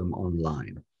can look at them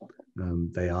online.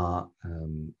 They are,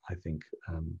 I think,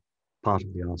 part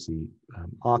of the ARCE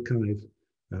archive,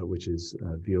 which is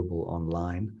viewable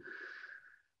online.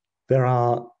 There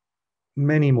are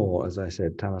many more, as I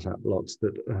said, talatop blocks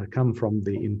that come from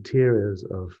the interiors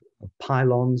of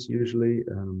pylons usually,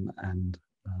 and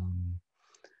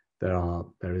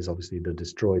there is obviously the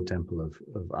destroyed temple of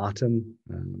Aten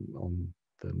on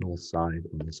the north side,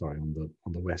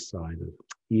 on the west side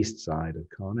east side of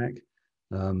Karnak,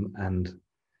 and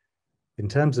in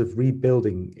terms of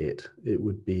rebuilding it, it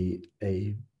would be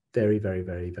a very, very,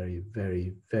 very, very,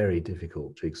 very, very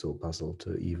difficult jigsaw puzzle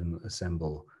to even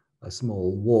assemble a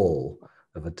small wall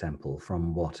of a temple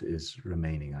from what is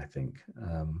remaining, I think.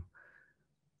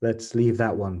 Let's leave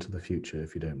that one to the future,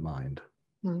 if you don't mind.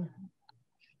 Mm-hmm.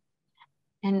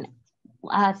 And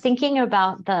thinking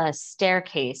about the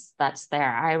staircase that's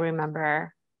there, I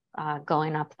remember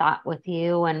going up that with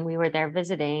you when we were there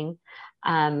visiting.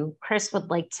 Chris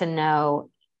would like to know,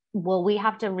 will we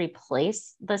have to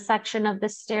replace the section of the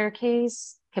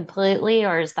staircase completely,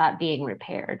 or is that being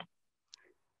repaired?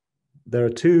 There are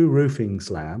two roofing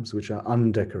slabs which are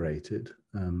undecorated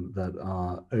that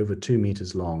are over 2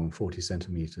 meters long, 40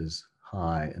 centimeters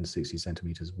high and 60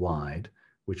 centimeters wide,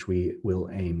 which we will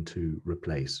aim to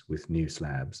replace with new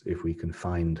slabs if we can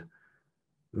find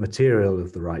material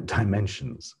of the right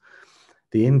dimensions.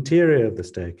 The interior of the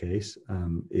staircase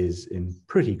is in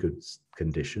pretty good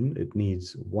condition. It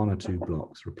needs 1 or 2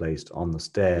 blocks replaced on the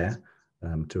stair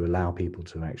to allow people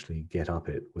to actually get up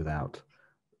it without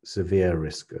severe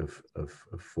risk of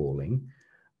falling.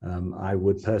 I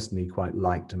would personally quite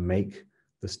like to make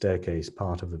the staircase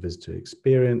part of the visitor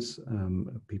experience,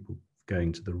 people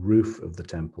going to the roof of the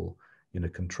temple in a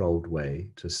controlled way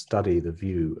to study the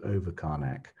view over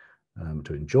Karnak,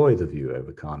 to enjoy the view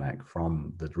over Karnak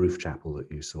from the roof chapel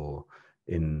that you saw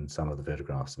in some of the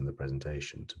photographs in the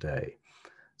presentation today.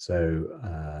 So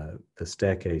the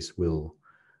staircase will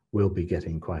be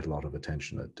getting quite a lot of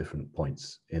attention at different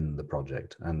points in the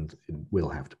project, and it will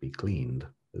have to be cleaned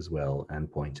as well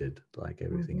and pointed like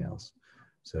everything else.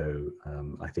 So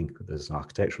I think there's an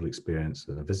architectural experience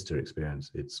and a visitor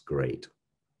experience. It's great.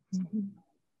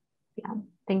 Yeah,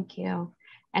 thank you.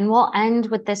 And we'll end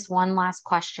with this one last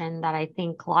question that I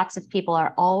think lots of people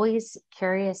are always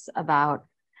curious about.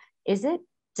 Is it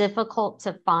difficult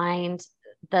to find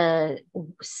the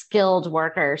skilled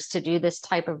workers to do this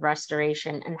type of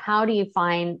restoration? And how do you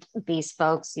find these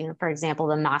folks, you know, for example,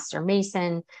 the master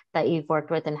mason that you've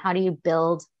worked with, and how do you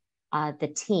build the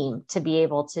team to be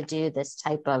able to do this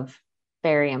type of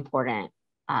very important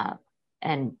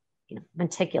and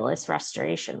meticulous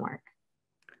restoration work?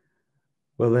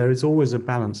 Well, there is always a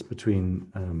balance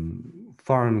between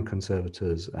foreign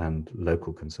conservators and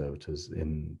local conservators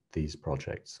in these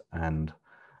projects. And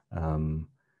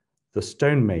the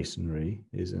stonemasonry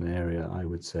is an area, I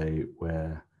would say,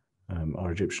 where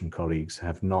our Egyptian colleagues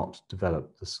have not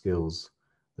developed the skills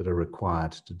that are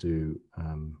required to do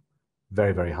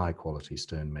very, very high quality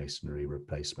stonemasonry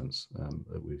replacements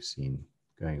that we've seen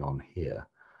going on here.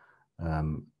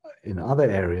 In other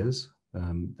areas,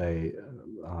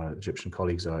 our Egyptian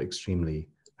colleagues are extremely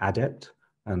adept,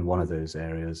 and one of those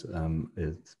areas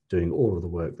is doing all of the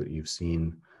work that you've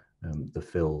seen, the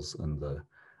fills and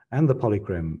the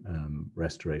polychrome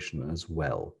restoration as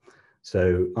well.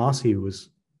 So ARCE was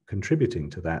contributing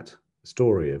to that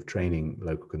story of training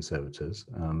local conservators,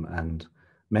 and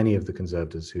many of the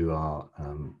conservators who are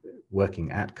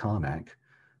working at Karnak,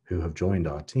 who have joined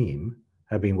our team,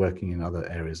 have been working in other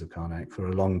areas of Karnak for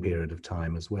a long period of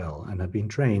time as well, and have been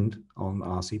trained on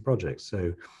ARCE projects.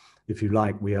 So if you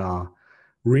like, we are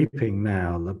reaping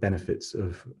now the benefits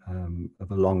of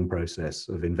a long process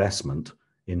of investment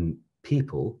in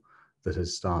people that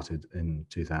has started in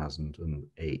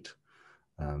 2008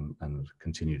 and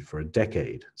continued for a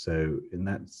decade. So in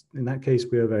that case,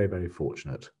 we are very, very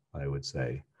fortunate, I would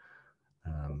say.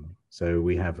 So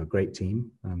we have a great team,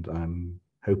 and I'm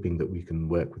hoping that we can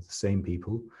work with the same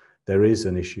people. There is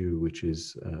an issue which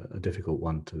is a difficult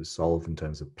one to solve in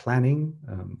terms of planning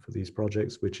for these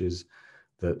projects, which is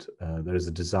that there is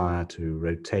a desire to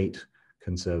rotate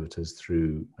conservators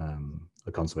through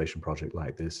a conservation project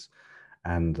like this.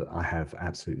 And I have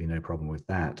absolutely no problem with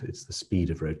that. It's the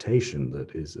speed of rotation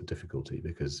that is a difficulty,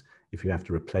 because if you have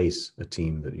to replace a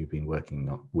team that you've been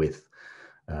working with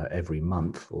every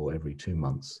month or every 2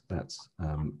 months, that's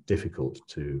difficult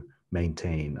to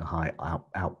maintain a high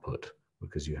output,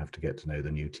 because you have to get to know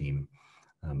the new team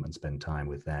and spend time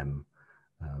with them.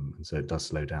 And so it does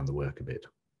slow down the work a bit.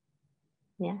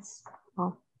 Yes.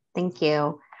 Well, thank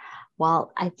you.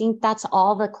 Well, I think that's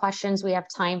all the questions we have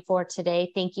time for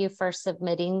today. Thank you for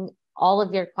submitting all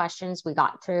of your questions. We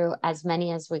got through as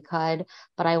many as we could,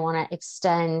 but I want to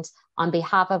extend on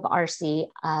behalf of ARCE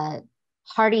a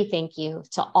hearty thank you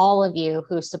to all of you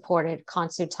who supported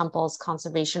Khonsu Temple's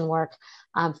conservation work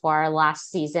for our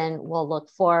last season. We'll look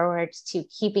forward to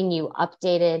keeping you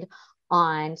updated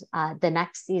on the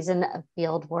next season of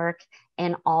field work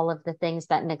and all of the things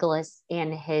that Nicholas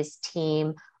and his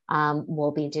team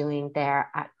will be doing there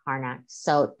at Karnak.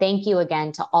 So thank you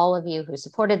again to all of you who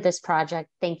supported this project.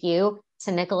 Thank you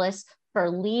to Nicholas for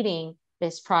leading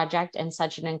this project and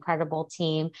such an incredible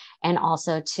team, and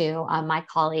also to my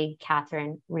colleague,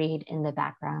 Catherine Reed, in the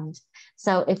background.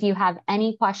 So if you have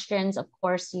any questions, of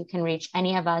course, you can reach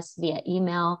any of us via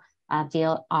email,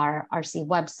 via our ARCE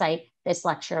website. This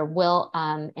lecture will,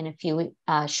 in a few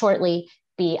shortly,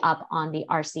 be up on the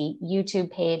ARCE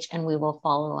YouTube page, and we will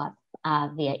follow up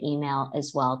via email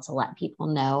as well to let people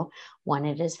know when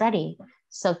it is ready.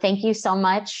 So thank you so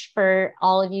much for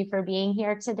all of you for being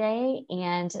here today.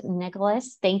 And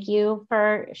Nicholas, thank you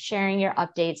for sharing your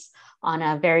updates on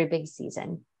a very big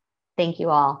season. Thank you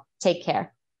all. Take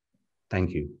care. Thank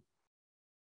you.